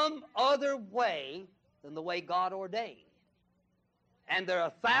some other way than the way God ordained. And there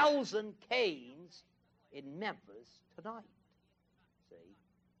are 1,000 Cains in Memphis tonight, see,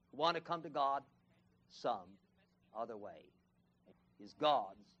 who want to come to God some other way. Is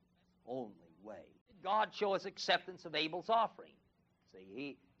God's only way. Did God show his acceptance of Abel's offering?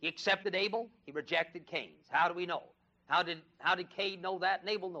 See, he accepted Abel, he rejected Cain's. How do we know? How did Cain know that and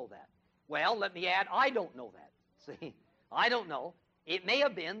Abel know that? Well, let me add, I don't know that. See, I don't know. It may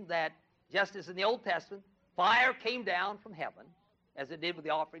have been that, just as in the Old Testament, fire came down from heaven, as it did with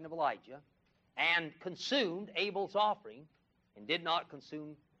the offering of Elijah, and consumed Abel's offering and did not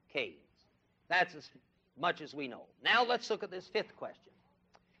consume Cain's. That's as much as we know. Now let's look at this fifth question.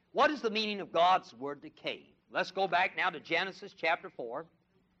 What is the meaning of God's word to Cain? Let's go back now to Genesis chapter 4,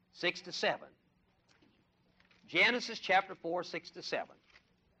 6 to 7. Genesis chapter 4, 6 to 7.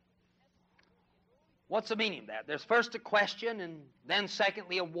 What's the meaning of that? There's first a question and then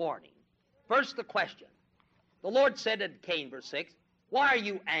secondly a warning. First the question. The Lord said to Cain, verse 6, "Why are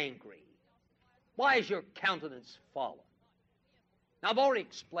you angry? Why is your countenance fallen?" Now I've already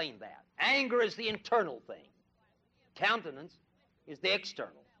explained that. Anger is the internal thing. Countenance is the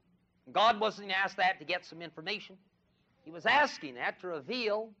external. God wasn't asked that to get some information. He was asking that to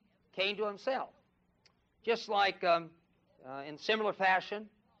reveal Cain to himself. Just like in similar fashion,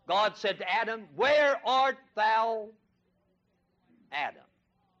 God said to Adam, "Where art thou, Adam?"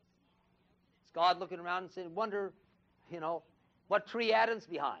 It's God looking around and saying, "Wonder, what tree Adam's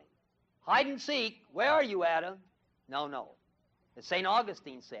behind. Hide and seek. Where are you, Adam?" No. As St.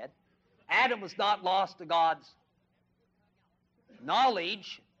 Augustine said, Adam was not lost to God's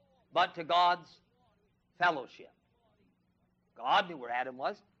knowledge, but to God's fellowship. God knew where Adam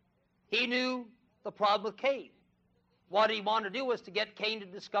was. He knew the problem with Cain. What he wanted to do was to get Cain to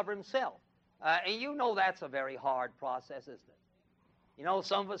discover himself. And you know that's a very hard process, isn't it?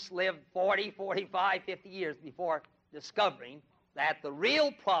 Some of us live 40, 45, 50 years before discovering that the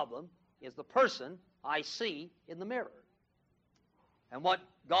real problem is the person I see in the mirror. And what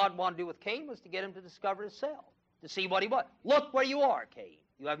God wanted to do with Cain was to get him to discover himself, to see what he was. Look where you are, Cain.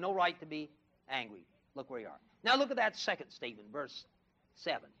 You have no right to be angry. Look where you are. Now look at that second statement, verse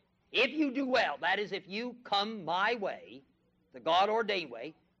 7. If you do well, that is, if you come my way, the God-ordained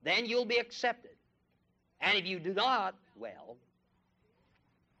way, then you'll be accepted. And if you do not well,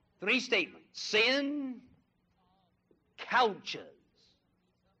 three statements. Sin couches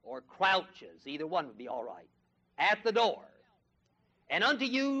or crouches, either one would be all right, at the door. And unto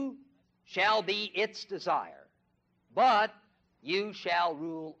you shall be its desire, but you shall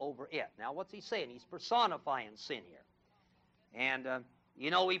rule over it. Now, what's he saying? He's personifying sin here. And,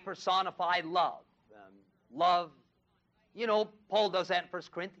 we personify love. Love, Paul does that in 1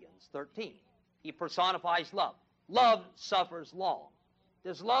 Corinthians 13. He personifies love. Love suffers long.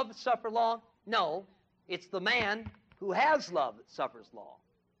 Does love suffer long? No. It's the man who has love that suffers long.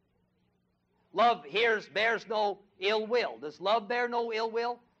 Love bears no ill will. Does love bear no ill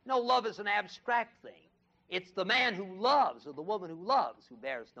will? No, love is an abstract thing. It's the man who loves or the woman who loves who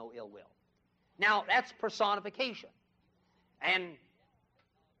bears no ill will. Now, that's personification. And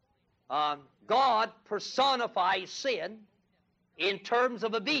God personifies sin in terms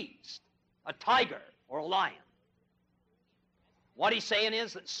of a beast, a tiger or a lion. What he's saying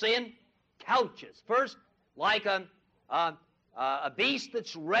is that sin couches. First, like a beast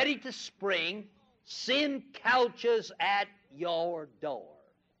that's ready to spring, sin couches at your door.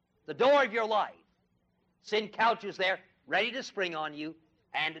 The door of your life. Sin couches there, ready to spring on you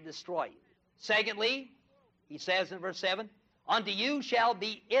and to destroy you. Secondly, he says in verse 7, unto you shall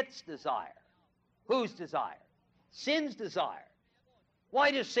be its desire. Whose desire? Sin's desire.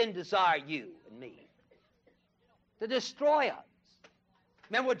 Why does sin desire you and me? To destroy us.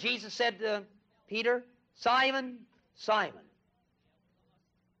 Remember what Jesus said to Peter? Simon, Simon,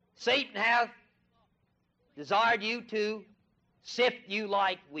 Satan hath desired you to sift you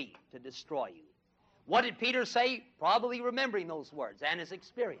like wheat, to destroy you. What did Peter say? Probably remembering those words and his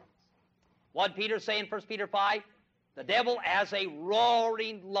experience. What did Peter say in 1 Peter 5? The devil, as a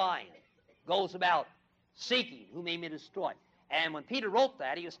roaring lion, goes about seeking whom he may destroy. And when Peter wrote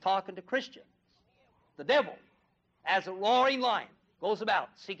that, he was talking to Christians. The devil, as a roaring lion, goes about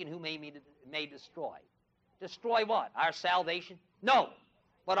seeking whom he may destroy. Destroy what? Our salvation? No,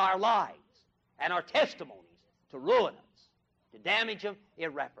 but our lives and our testimonies to ruin us, to damage them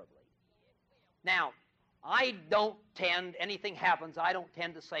irreparably. Now, I don't tend, anything happens, I don't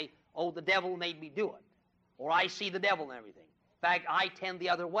tend to say, oh, the devil made me do it, or I see the devil in everything. In fact, I tend the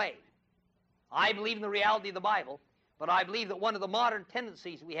other way. I believe in the reality of the Bible, but I believe that one of the modern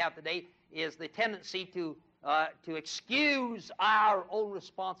tendencies we have today is the tendency to excuse our own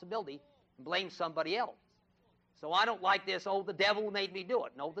responsibility and blame somebody else. So I don't like this, oh, the devil made me do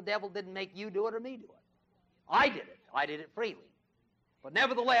it. No, the devil didn't make you do it or me do it. I did it. I did it freely. But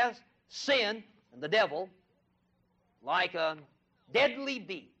nevertheless, sin and the devil, like deadly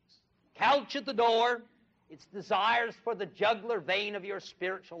bees, couch at the door, its desires for the jugular vein of your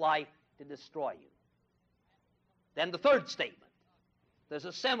spiritual life to destroy you. Then the third statement, there's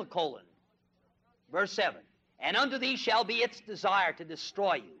a semicolon, verse 7. And unto thee shall be its desire to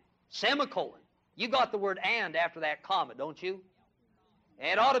destroy you. Semicolon. You got the word and after that comma, don't you?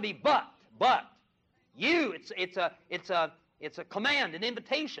 It ought to be but. You, it's a command, an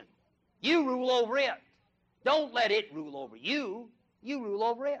invitation. You rule over it. Don't let it rule over you. You rule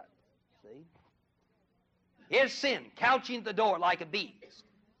over it. See? Here's sin, couching at the door like a beast,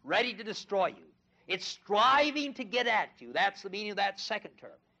 ready to destroy you. It's striving to get at you. That's the meaning of that second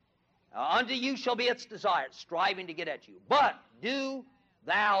term. Unto you shall be its desire, striving to get at you. But do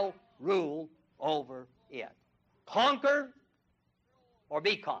thou rule over it. Conquer or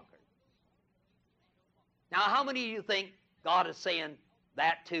be conquered. Now, how many of you think God is saying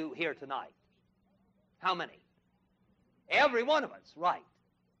that to here tonight? How many? Every one of us, right.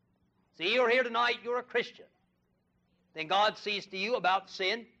 See, you're here tonight, you're a Christian. Then God says to you about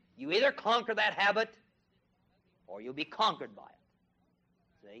sin, you either conquer that habit or you'll be conquered by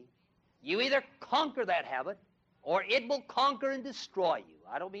it. See? You either conquer that habit or it will conquer and destroy you.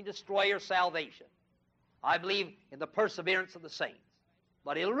 I don't mean destroy your salvation. I believe in the perseverance of the saints.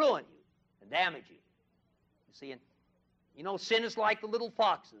 But it'll ruin you and damage you. You see, and you know, sin is like the little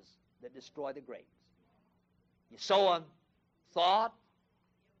foxes that destroy the grapes. You sow a thought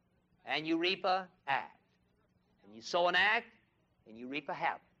and you reap an act. And you sow an act and you reap a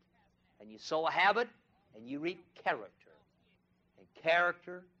habit. And you sow a habit and you reap character. And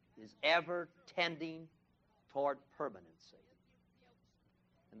character is ever tending toward permanency.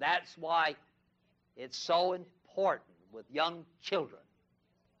 And that's why it's so important with young children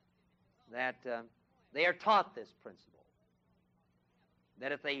that they are taught this principle.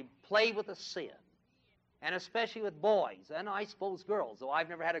 That if they play with a sin, and especially with boys, and I suppose girls, though I've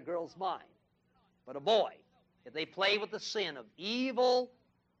never had a girl's mind, but a boy, if they play with the sin of evil,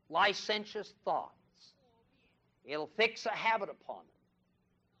 licentious thoughts, it'll fix a habit upon them,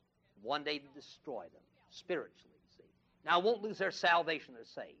 one day to destroy them spiritually, see. Now, it won't lose their salvation, they're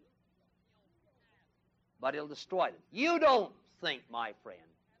saved, but it'll destroy them. You don't think, my friend,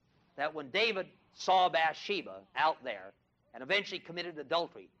 that when David saw Bathsheba out there and eventually committed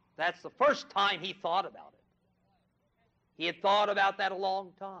adultery, that's the first time he thought about it. He had thought about that a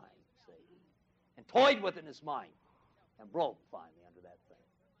long time, see, and toyed with it in his mind and broke finally under that thing.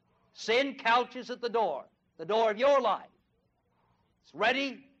 Sin couches at the door of your life. It's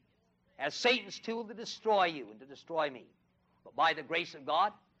ready as Satan's tool to destroy you and to destroy me. But by the grace of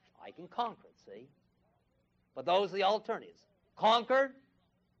God, I can conquer it, see? But those are the alternatives. Conquer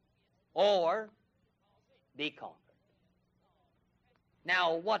or be conquered.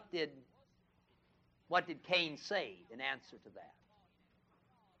 Now, what did Cain say in answer to that?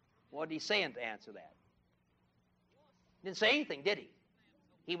 What did he say to answer that? He didn't say anything, did he?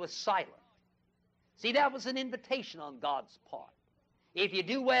 He was silent. See, that was an invitation on God's part. If you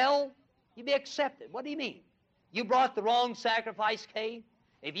do well, you'll be accepted. What do you mean? You brought the wrong sacrifice, Cain.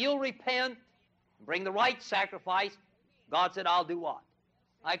 If you'll repent and bring the right sacrifice, God said, I'll do what?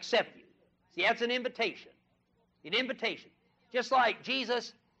 I accept you. See, that's an invitation. An invitation. Just like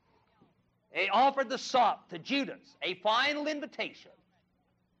Jesus offered the sop to Judas, a final invitation.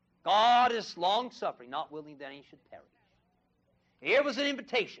 God is long-suffering, not willing that any should perish. Here was an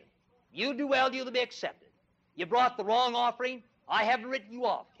invitation. You do well, you'll be accepted. You brought the wrong offering, I haven't written you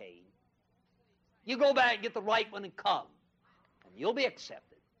off, Cain. You go back and get the right one and come, and you'll be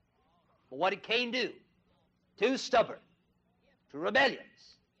accepted. But what did Cain do? too stubborn, too rebellious.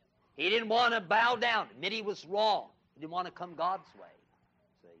 He didn't want to bow down, admit he was wrong. He didn't want to come God's way.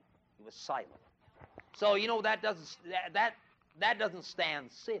 See, he was silent. So you know that doesn't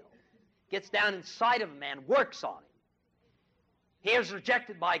stand still. Gets down inside of a man, works on him. Here's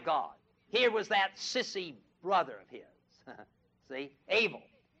rejected by God. Here was that sissy brother of his. See, Abel.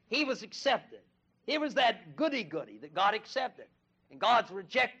 He was accepted. Here was that goody-goody that God accepted. And God's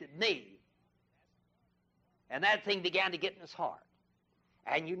rejected me. And that thing began to get in his heart.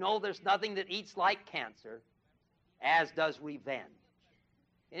 And you know there's nothing that eats like cancer as does revenge.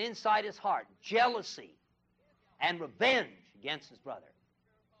 And inside his heart, jealousy and revenge against his brother.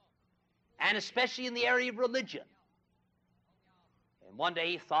 And especially in the area of religion. And one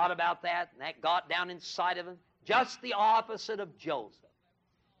day he thought about that, and that got down inside of him, just the opposite of Joseph.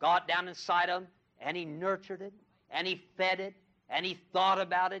 Got down inside of him, and he nurtured it, and he fed it, and he thought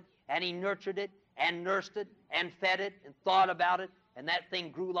about it, and he nurtured it, and nursed it, and fed it, and thought about it, and that thing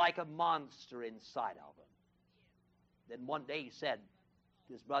grew like a monster inside of him. Then one day he said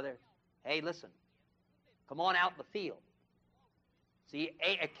to his brother, hey, listen, come on out in the field. See,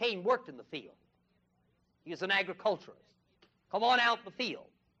 Cain worked in the field. He was an agriculturist. Come on out in the field.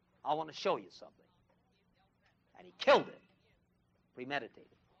 I want to show you something. And he killed it, premeditated.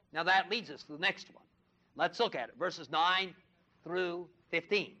 Now that leads us to the next one. Let's look at it, verses 9 through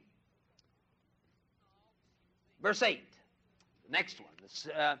 15. Verse 8, the next one,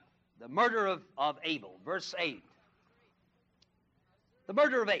 the murder of Abel, verse 8. The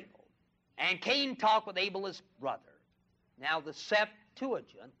murder of Abel. And Cain talked with Abel his brother. Now the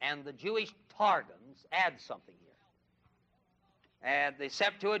Septuagint and the Jewish Targums add something here. And the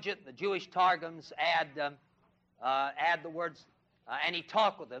Septuagint, the Jewish Targums add the words, and he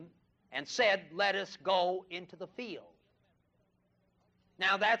talked with them and said, let us go into the field.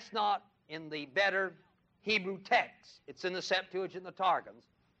 Now that's not in the better Hebrew text. It's in the Septuagint and the Targums,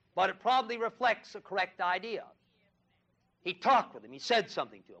 but it probably reflects a correct idea. He talked with him. He said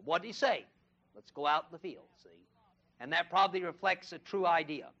something to him. What did he say? Let's go out in the field, see? And that probably reflects a true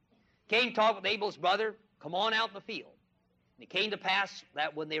idea. Cain talked with Abel's brother, come on out in the field. And it came to pass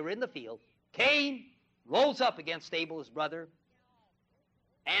that when they were in the field, Cain rose up against Abel, his brother,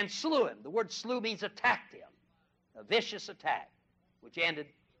 and slew him. The word slew means attacked him. A vicious attack, which ended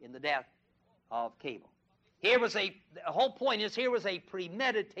in the death of Abel. The whole point is, here was a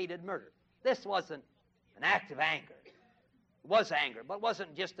premeditated murder. This wasn't an act of anger. It was anger, but it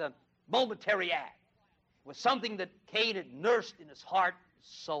wasn't just a momentary act. It was something that Cain had nursed in his heart and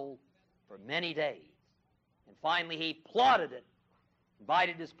soul for many days. And finally he plotted it,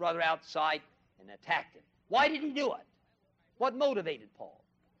 invited his brother outside, and attacked him. Why did he do it? What motivated Paul?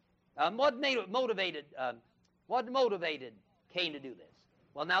 What motivated Cain to do this?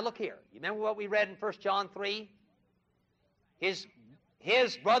 Well, now look here. You remember what we read in 1 John 3? His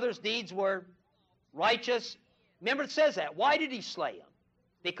brother's deeds were righteous. Remember it says that. Why did he slay him?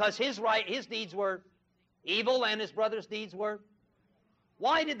 Because his deeds were evil and his brother's deeds were.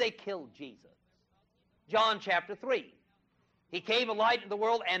 Why did they kill Jesus? John chapter 3. He came a light into the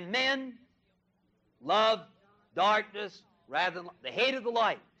world, and men loved darkness rather than they hated the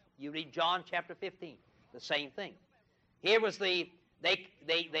light. You read John chapter 15, the same thing. Here was they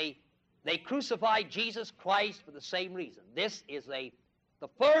crucified Jesus Christ for the same reason. This is the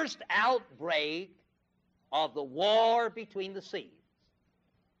first outbreak of the war between the seeds.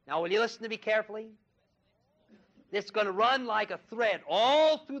 Now, will you listen to me carefully? This is going to run like a thread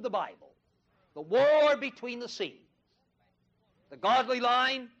all through the Bible. The war between the seeds. The godly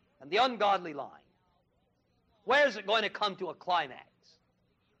line and the ungodly line. Where is it going to come to a climax?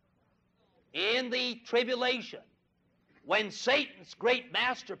 In the tribulation, when Satan's great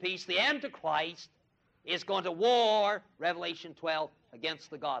masterpiece, the Antichrist, is going to war, Revelation 12, against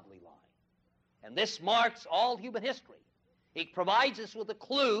the godly line. And this marks all human history. It provides us with a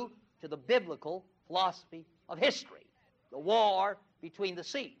clue to the biblical philosophy of history, the war between the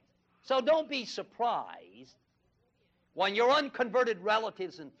seeds. So don't be surprised when your unconverted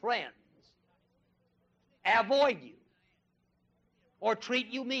relatives and friends avoid you, or treat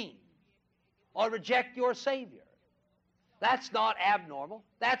you mean, or reject your Savior. That's not abnormal.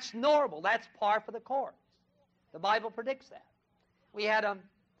 That's normal. That's par for the course. The Bible predicts that. We had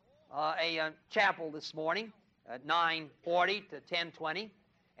a chapel this morning at 9:40 to 10:20,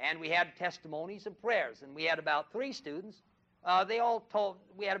 and we had testimonies and prayers, and we had about 3 students.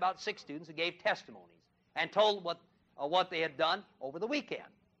 We had about 6 students who gave testimonies and told what they had done over the weekend.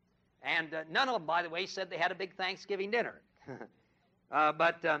 And none of them, by the way, said they had a big Thanksgiving dinner.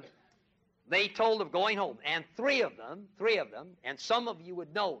 But they told of going home. And three of them, and some of you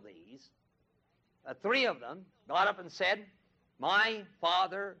would know these, three of them got up and said, my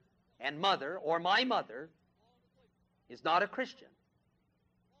father and mother, or my mother, is not a Christian.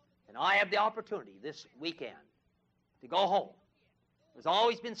 And I have the opportunity this weekend to go home. There's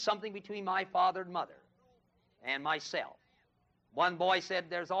always been something between my father and mother and myself. One boy said,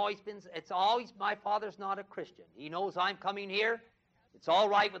 it's always my father's not a Christian. He knows I'm coming here. It's all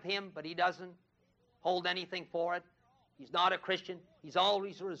right with him, but he doesn't hold anything for it. He's not a Christian. He's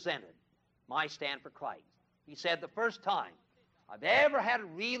always resented my stand for Christ. He said, the first time I've ever had a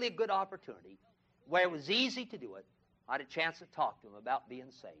really good opportunity where it was easy to do it, I had a chance to talk to him about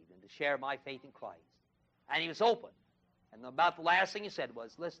being saved and to share my faith in Christ. And he was open. And about the last thing he said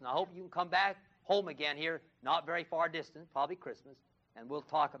was, listen, I hope you can come back home again here, not very far distant, probably Christmas, and we'll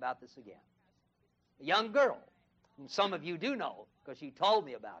talk about this again. A young girl, whom some of you do know, because she told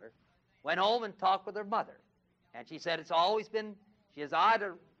me about her, went home and talked with her mother. And she said it's always been, she has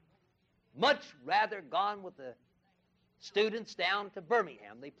either much rather gone with the students down to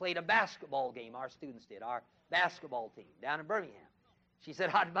Birmingham. They played a basketball game, our students did, our basketball team down in Birmingham. She said,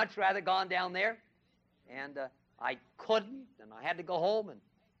 I'd much rather gone down there, and I couldn't, and I had to go home, and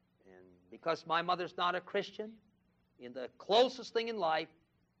because my mother's not a Christian, in the closest thing in life,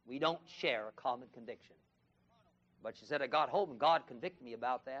 we don't share a common conviction. But she said, I got home, and God convicted me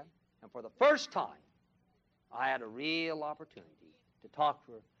about that, and for the first time, I had a real opportunity to talk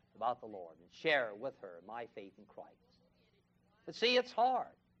to her about the Lord and share with her my faith in Christ. But see, it's hard.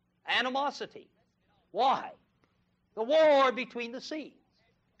 Animosity. Why? The war between the seeds.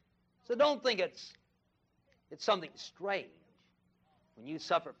 So don't think it's something strange when you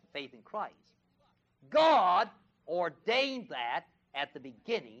suffer for faith in Christ. God ordained that at the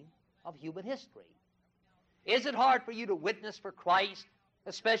beginning of human history. Is it hard for you to witness for Christ,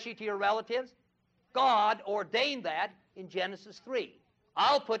 especially to your relatives? God ordained that in Genesis 3.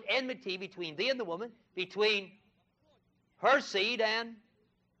 I'll put enmity between thee and the woman, between her seed and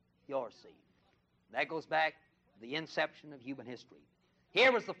your seed. That goes back to the inception of human history.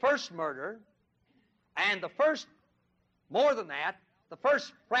 Here was the first murder, and the first, more than that, the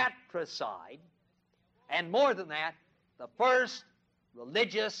first fratricide, and more than that, the first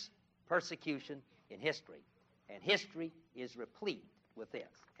religious persecution in history. And history is replete with this.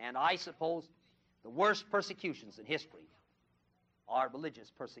 And I suppose the worst persecutions in history are religious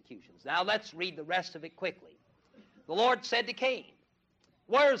persecutions. Now let's read the rest of it quickly. The Lord said to Cain,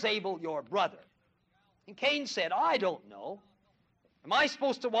 where's Abel your brother? And Cain said, I don't know. Am I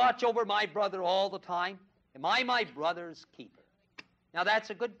supposed to watch over my brother all the time? Am I my brother's keeper? Now that's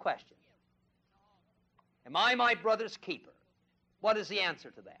a good question. Am I my brother's keeper? What is the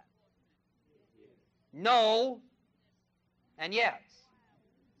answer to that? No and yes.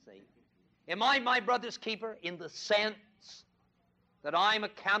 See? Am I my brother's keeper in the sense that I'm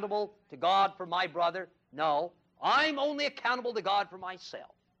accountable to God for my brother? No. I'm only accountable to God for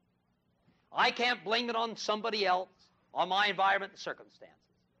myself. I can't blame it on somebody else, on my environment and circumstances.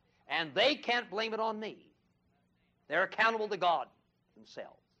 And they can't blame it on me. They're accountable to God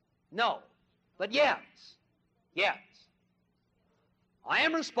themselves. No. But yes, I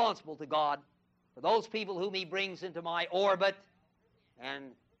am responsible to God for those people whom He brings into my orbit and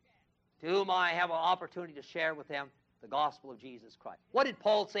to whom I have an opportunity to share with them the gospel of Jesus Christ. What did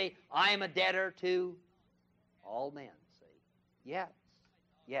Paul say? I am a debtor to all men. See?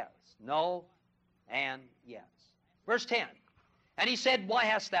 Yes, no, and yes. Verse 10. And he said, what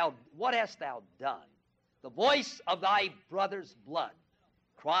hast thou done? The voice of thy brother's blood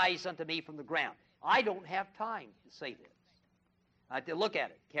cries unto me from the ground. I don't have time to say this. I have to look at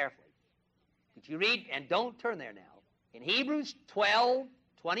it carefully. But you read, and don't turn there now. In Hebrews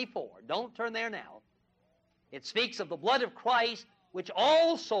 12:24, don't turn there now. It speaks of the blood of Christ, which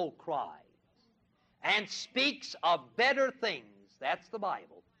also cries and speaks of better things, that's the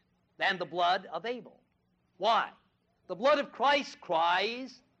Bible, than the blood of Abel. Why? The blood of Christ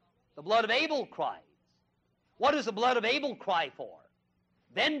cries, the blood of Abel cries. What does the blood of Abel cry for?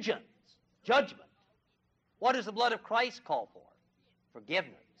 Vengeance, judgment. What does the blood of Christ call for?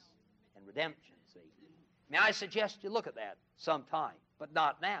 Forgiveness and redemption, see. May I suggest you look at that sometime, but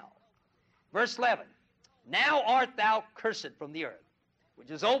not now. Verse 11. Now art thou cursed from the earth, which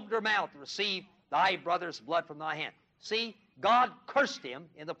has opened her mouth to receive thy brother's blood from thy hand. See, God cursed him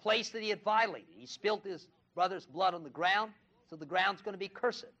in the place that he had violated. He spilt his brother's blood on the ground, so the ground's going to be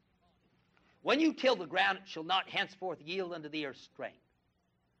cursed. When you till the ground, it shall not henceforth yield unto thee her strength.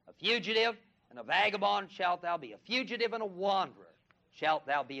 A fugitive and a vagabond shalt thou be. A fugitive and a wanderer shalt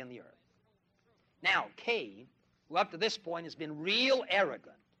thou be in the earth. Now, Cain, who up to this point has been real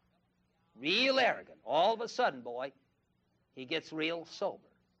arrogant, all of a sudden, boy, he gets real sober.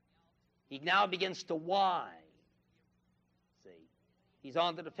 He now begins to whine. See, he's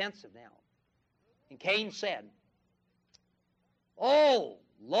on the defensive now. And Cain said, "Oh,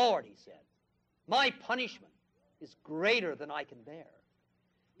 Lord," he said, "my punishment is greater than I can bear.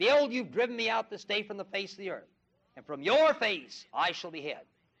 Behold, you've driven me out this day from the face of the earth, and from your face I shall be hid.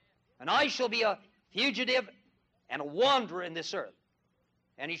 And I shall be a fugitive and a wanderer in this earth.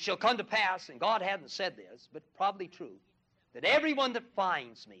 And it shall come to pass," and God hadn't said this, but probably true, "that everyone that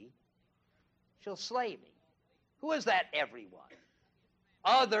finds me shall slay me." Who is that everyone?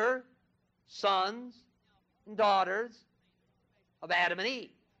 Other sons and daughters of Adam and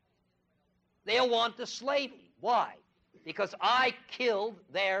Eve. They'll want to slay me. Why? Because I killed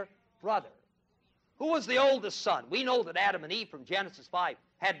their brother. Who was the oldest son? We know that Adam and Eve from Genesis 5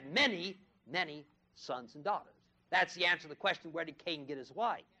 had many, many sons and daughters. That's the answer to the question, where did Cain get his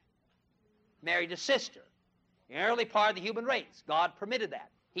wife? Married a sister. In the early part of the human race, God permitted that.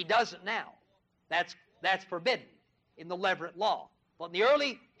 He doesn't now. That's forbidden in the Levirate law. But in the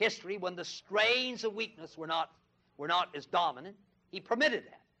early history, when the strains of weakness were not as dominant, he permitted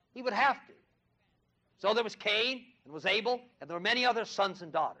that. He would have to. So there was Cain, and was Abel, and there were many other sons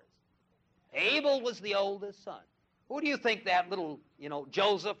and daughters. Abel was the oldest son. Who do you think that little,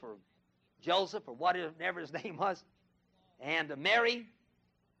 Joseph or whatever his name was, and Mary,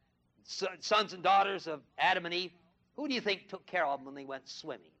 sons and daughters of Adam and Eve, who do you think took care of them when they went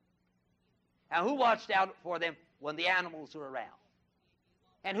swimming? And who watched out for them when the animals were around?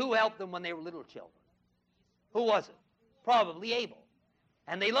 And who helped them when they were little children? Who was it? Probably Abel.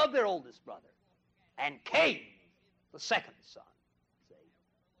 And they loved their oldest brother. And Cain, the second son,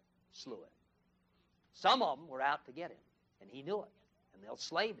 slew him. Some of them were out to get him, and he knew it. And they'll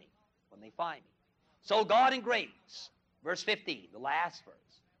slay me when they find me. So God in grace, verse 15, the last verse.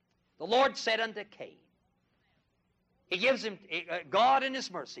 The Lord said unto Cain, he gives him, God in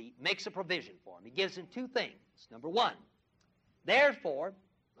his mercy makes a provision for him. He gives him two things. Number one, therefore,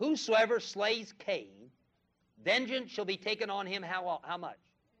 whosoever slays Cain, vengeance shall be taken on him how much?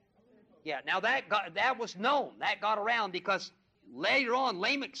 Yeah, now that was known. That got around because later on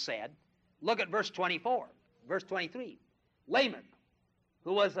Lamech said, look at verse 24, verse 23. Lamech,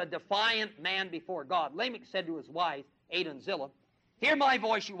 who was a defiant man before God, Lamech said to his wives, Ada and Zillah, "Hear my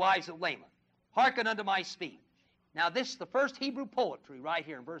voice, you wives of Lamech. Hearken unto my speech." Now this is the first Hebrew poetry right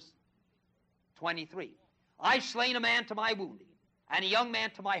here in verse 23. "I've slain a man to my wounding, and a young man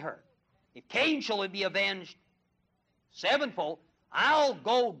to my hurt. If Cain shall be avenged sevenfold, I'll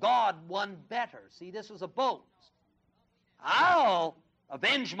go God one better." See, this was a boast. I'll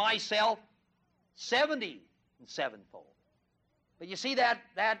avenge myself 70 and sevenfold. But you see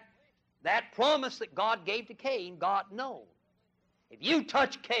that promise that God gave to Cain got known. If you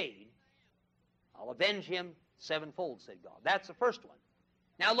touch Cain, I'll avenge him sevenfold, said God. That's the first one.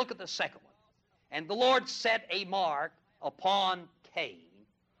 Now look at the second one. "And the Lord set a mark upon Cain,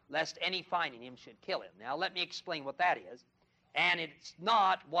 lest any finding him should kill him." Now let me explain what that is. And it's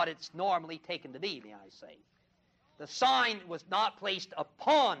not what it's normally taken to be, may I say. The sign was not placed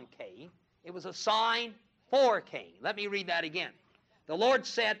upon Cain. It was a sign for Cain. Let me read that again. The Lord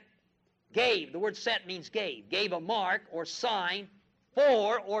gave, the word set means gave a mark or sign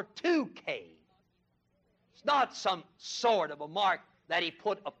for or to Cain. It's not some sort of a mark that he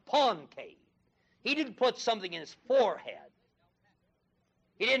put upon Cain. He didn't put something in his forehead.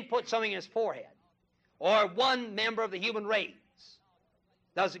 He didn't put something in his forehead. Or one member of the human race.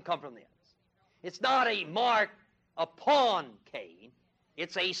 Doesn't come from this. It's not a mark upon Cain.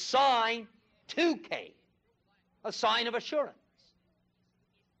 It's a sign to Cain. A sign of assurance.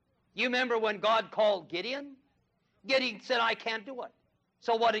 You remember when God called Gideon? Gideon said, "I can't do it."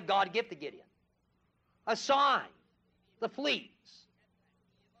 So what did God give to Gideon? A sign. The fleece.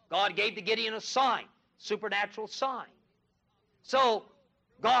 God gave to Gideon a sign. Supernatural sign. So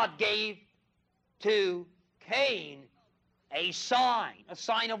God gave to Cain a sign. A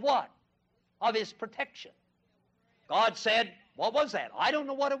sign of what? Of his protection. God said, what was that? I don't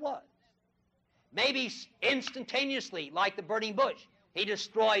know what it was. Maybe instantaneously, like the burning bush, he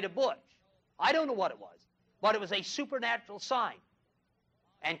destroyed a bush. I don't know what it was. But it was a supernatural sign.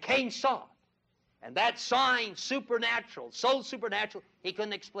 And Cain saw it. And that sign, supernatural, so supernatural, he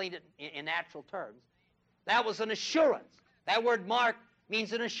couldn't explain it in natural terms. That was an assurance. That word mark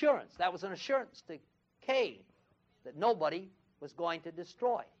means an assurance. That was an assurance to Cain that nobody was going to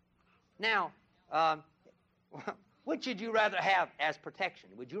destroy. Now, which would you rather have as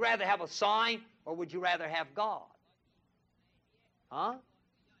protection? Would you rather have a sign or would you rather have God? Huh?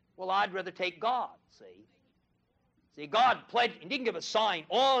 Well, I'd rather take God, see. See, God pledged, he didn't give a sign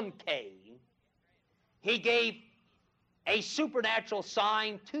on Cain. He gave a supernatural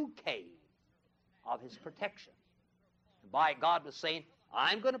sign to Cain. of his protection. And by it, God was saying,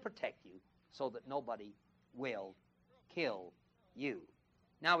 I'm going to protect you so that nobody will kill you.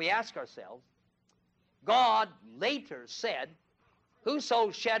 Now we ask ourselves, God later said,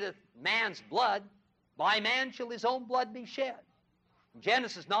 whoso sheddeth man's blood, by man shall his own blood be shed. In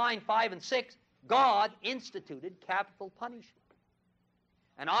Genesis 9, 5, and 6, God instituted capital punishment.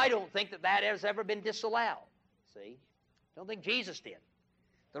 And I don't think that that has ever been disallowed. See? Don't think Jesus did.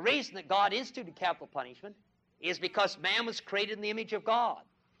 The reason that God instituted capital punishment is because man was created in the image of God.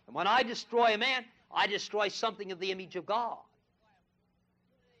 And when I destroy a man, I destroy something of the image of God.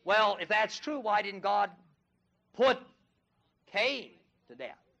 Well, if that's true, why didn't God put Cain to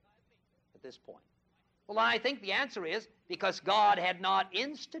death at this point? Well, I think the answer is because God had not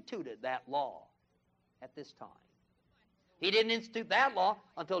instituted that law at this time. He didn't institute that law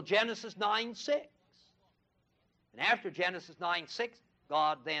until Genesis 9:6. And after Genesis 9:6,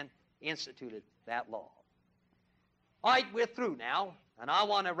 God then instituted that law. All right, we're through now, and I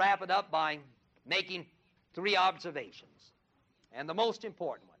want to wrap it up by making 3 observations. And the most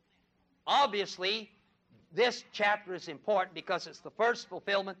important one. Obviously, this chapter is important because it's the first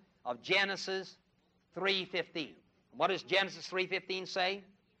fulfillment of Genesis 3:15. What does Genesis 3:15 say?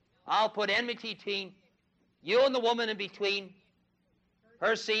 I'll put enmity between you and the woman, and between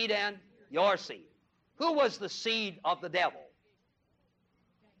her seed and your seed. Who was the seed of the devil?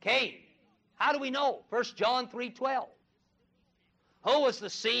 Cain. How do we know? 1 John 3:12. Who was the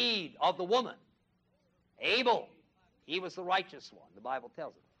seed of the woman? Abel. He was the righteous one, the Bible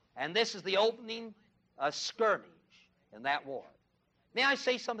tells us. And this is the opening skirmish in that war. May I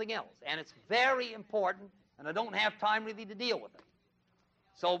say something else? And it's very important, and I don't have time really to deal with it.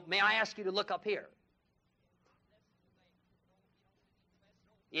 So may I ask you to look up here?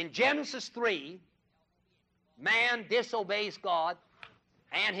 In Genesis 3, man disobeys God,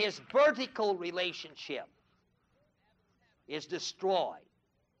 and his vertical relationship is destroyed.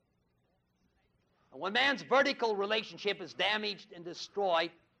 And when man's vertical relationship is damaged and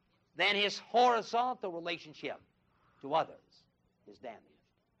destroyed, then his horizontal relationship to others is damaged.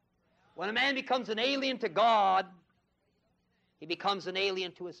 When a man becomes an alien to God, he becomes an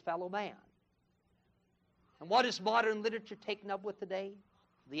alien to his fellow man. And what is modern literature taken up with today?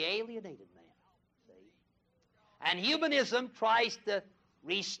 The alienated man. See? And humanism tries to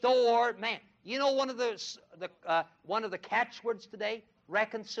restore man. You know one of the catchwords today?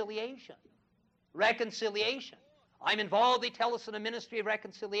 Reconciliation. Reconciliation. I'm involved, they tell us, in a ministry of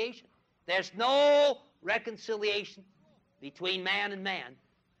reconciliation. There's no reconciliation between man and man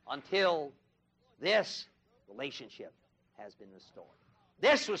until this relationship has been restored.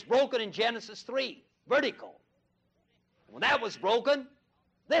 This was broken in Genesis 3, vertical. When that was broken,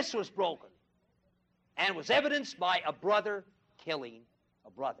 this was broken. And was evidenced by a brother killing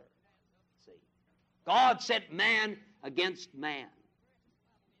a brother. See? God set man against man.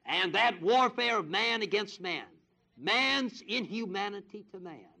 And that warfare of man against man, man's inhumanity to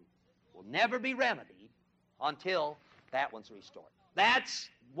man, will never be remedied until that one's restored. That's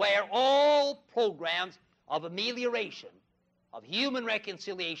where all programs of amelioration, of human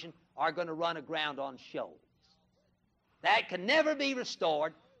reconciliation, are going to run aground on shows. That can never be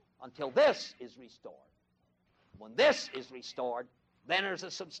restored until this is restored. When this is restored, then there's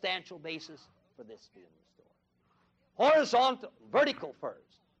a substantial basis for this being restored. Horizontal, vertical first,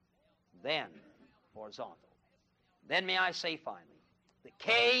 then horizontal. Then may I say finally, that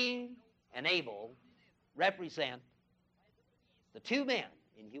Cain and Abel represent the 2 men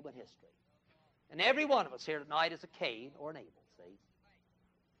in human history. And every one of us here tonight is a Cain or an Abel, see?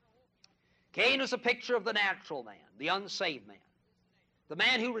 Cain is a picture of the natural man, the unsaved man, the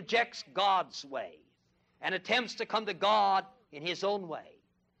man who rejects God's way and attempts to come to God in his own way.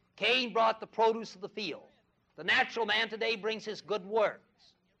 Cain brought the produce of the field. The natural man today brings his good works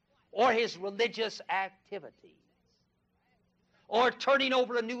or his religious activities or turning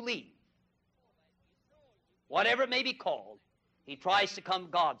over a new leaf. Whatever it may be called, he tries to come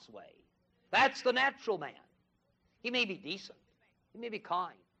God's way. That's the natural man. He may be decent. He may be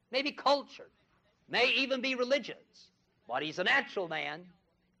kind. May be cultured. May even be religious. But he's a natural man.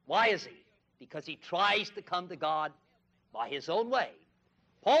 Why is he? Because he tries to come to God by his own way.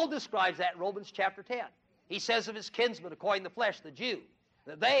 Paul describes that in Romans chapter 10. He says of his kinsmen, according to the flesh, the Jew,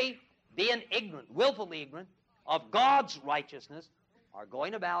 that they, being ignorant, willfully ignorant, of God's righteousness, are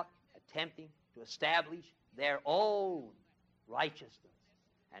going about attempting to establish their own righteousness,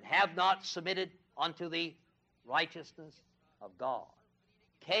 and have not submitted unto the righteousness of God.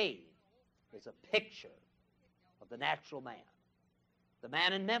 Cain is a picture of the natural man, the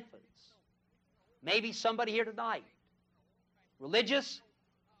man in Memphis. Maybe somebody here tonight, religious,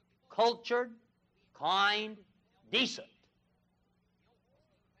 cultured, kind, decent,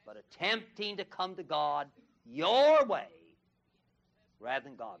 but attempting to come to God your way rather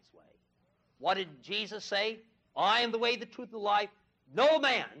than God's way. What did Jesus say? I am the way, the truth, and the life. No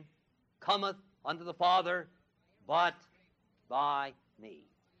man cometh unto the Father but by me.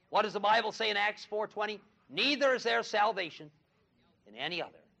 What does the Bible say in Acts 4:20? Neither is there salvation in any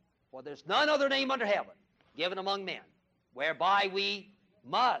other, for there's none other name under heaven given among men whereby we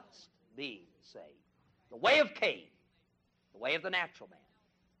must be saved. The way of Cain, the way of the natural man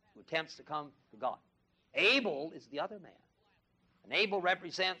who attempts to come to God. Abel is the other man. And Abel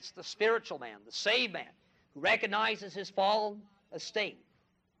represents the spiritual man, the saved man, who recognizes his fallen estate,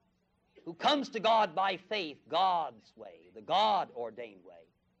 who comes to God by faith, God's way, the God-ordained way,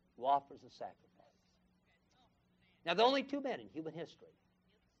 who offers a sacrifice. Now, there are only two men in human history.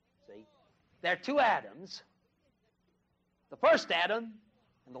 See? There are two Adams, the first Adam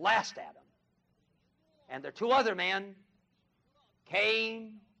and the last Adam. And there are two other men,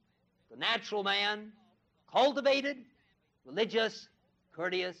 Cain, the natural man, cultivated, religious,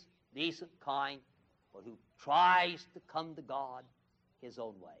 courteous, decent, kind, but who tries to come to God his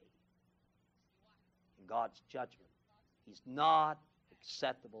own way. In God's judgment, he's not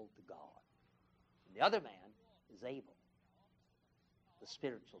acceptable to God. And the other man is Abel, the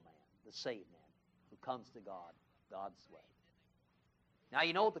spiritual man, the saved man, who comes to God God's way. Now,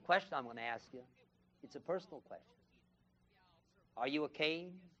 you know the question I'm going to ask you? It's a personal question. Are you a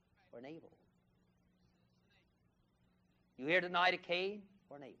Cain or an Abel? You here tonight a Cain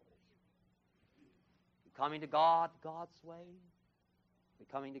or an Abel? You coming to God God's way?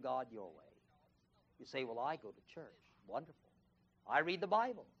 You're coming to God your way. You say, well, I go to church. Wonderful. I read the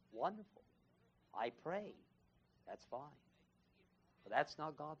Bible. Wonderful. I pray. That's fine. But that's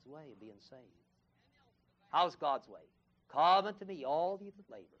not God's way of being saved. How's God's way? Come unto me, all ye that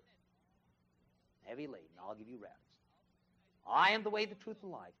labor, heavy laden, I'll give you rest. I am the way, the truth,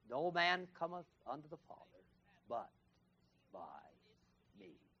 and life. No man cometh unto the Father but by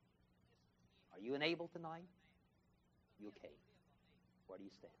me. Are you an Abel tonight? You a Cain? Where do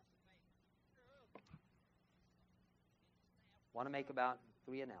you stand? Want to make about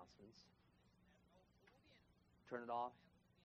 3 announcements. Turn it off.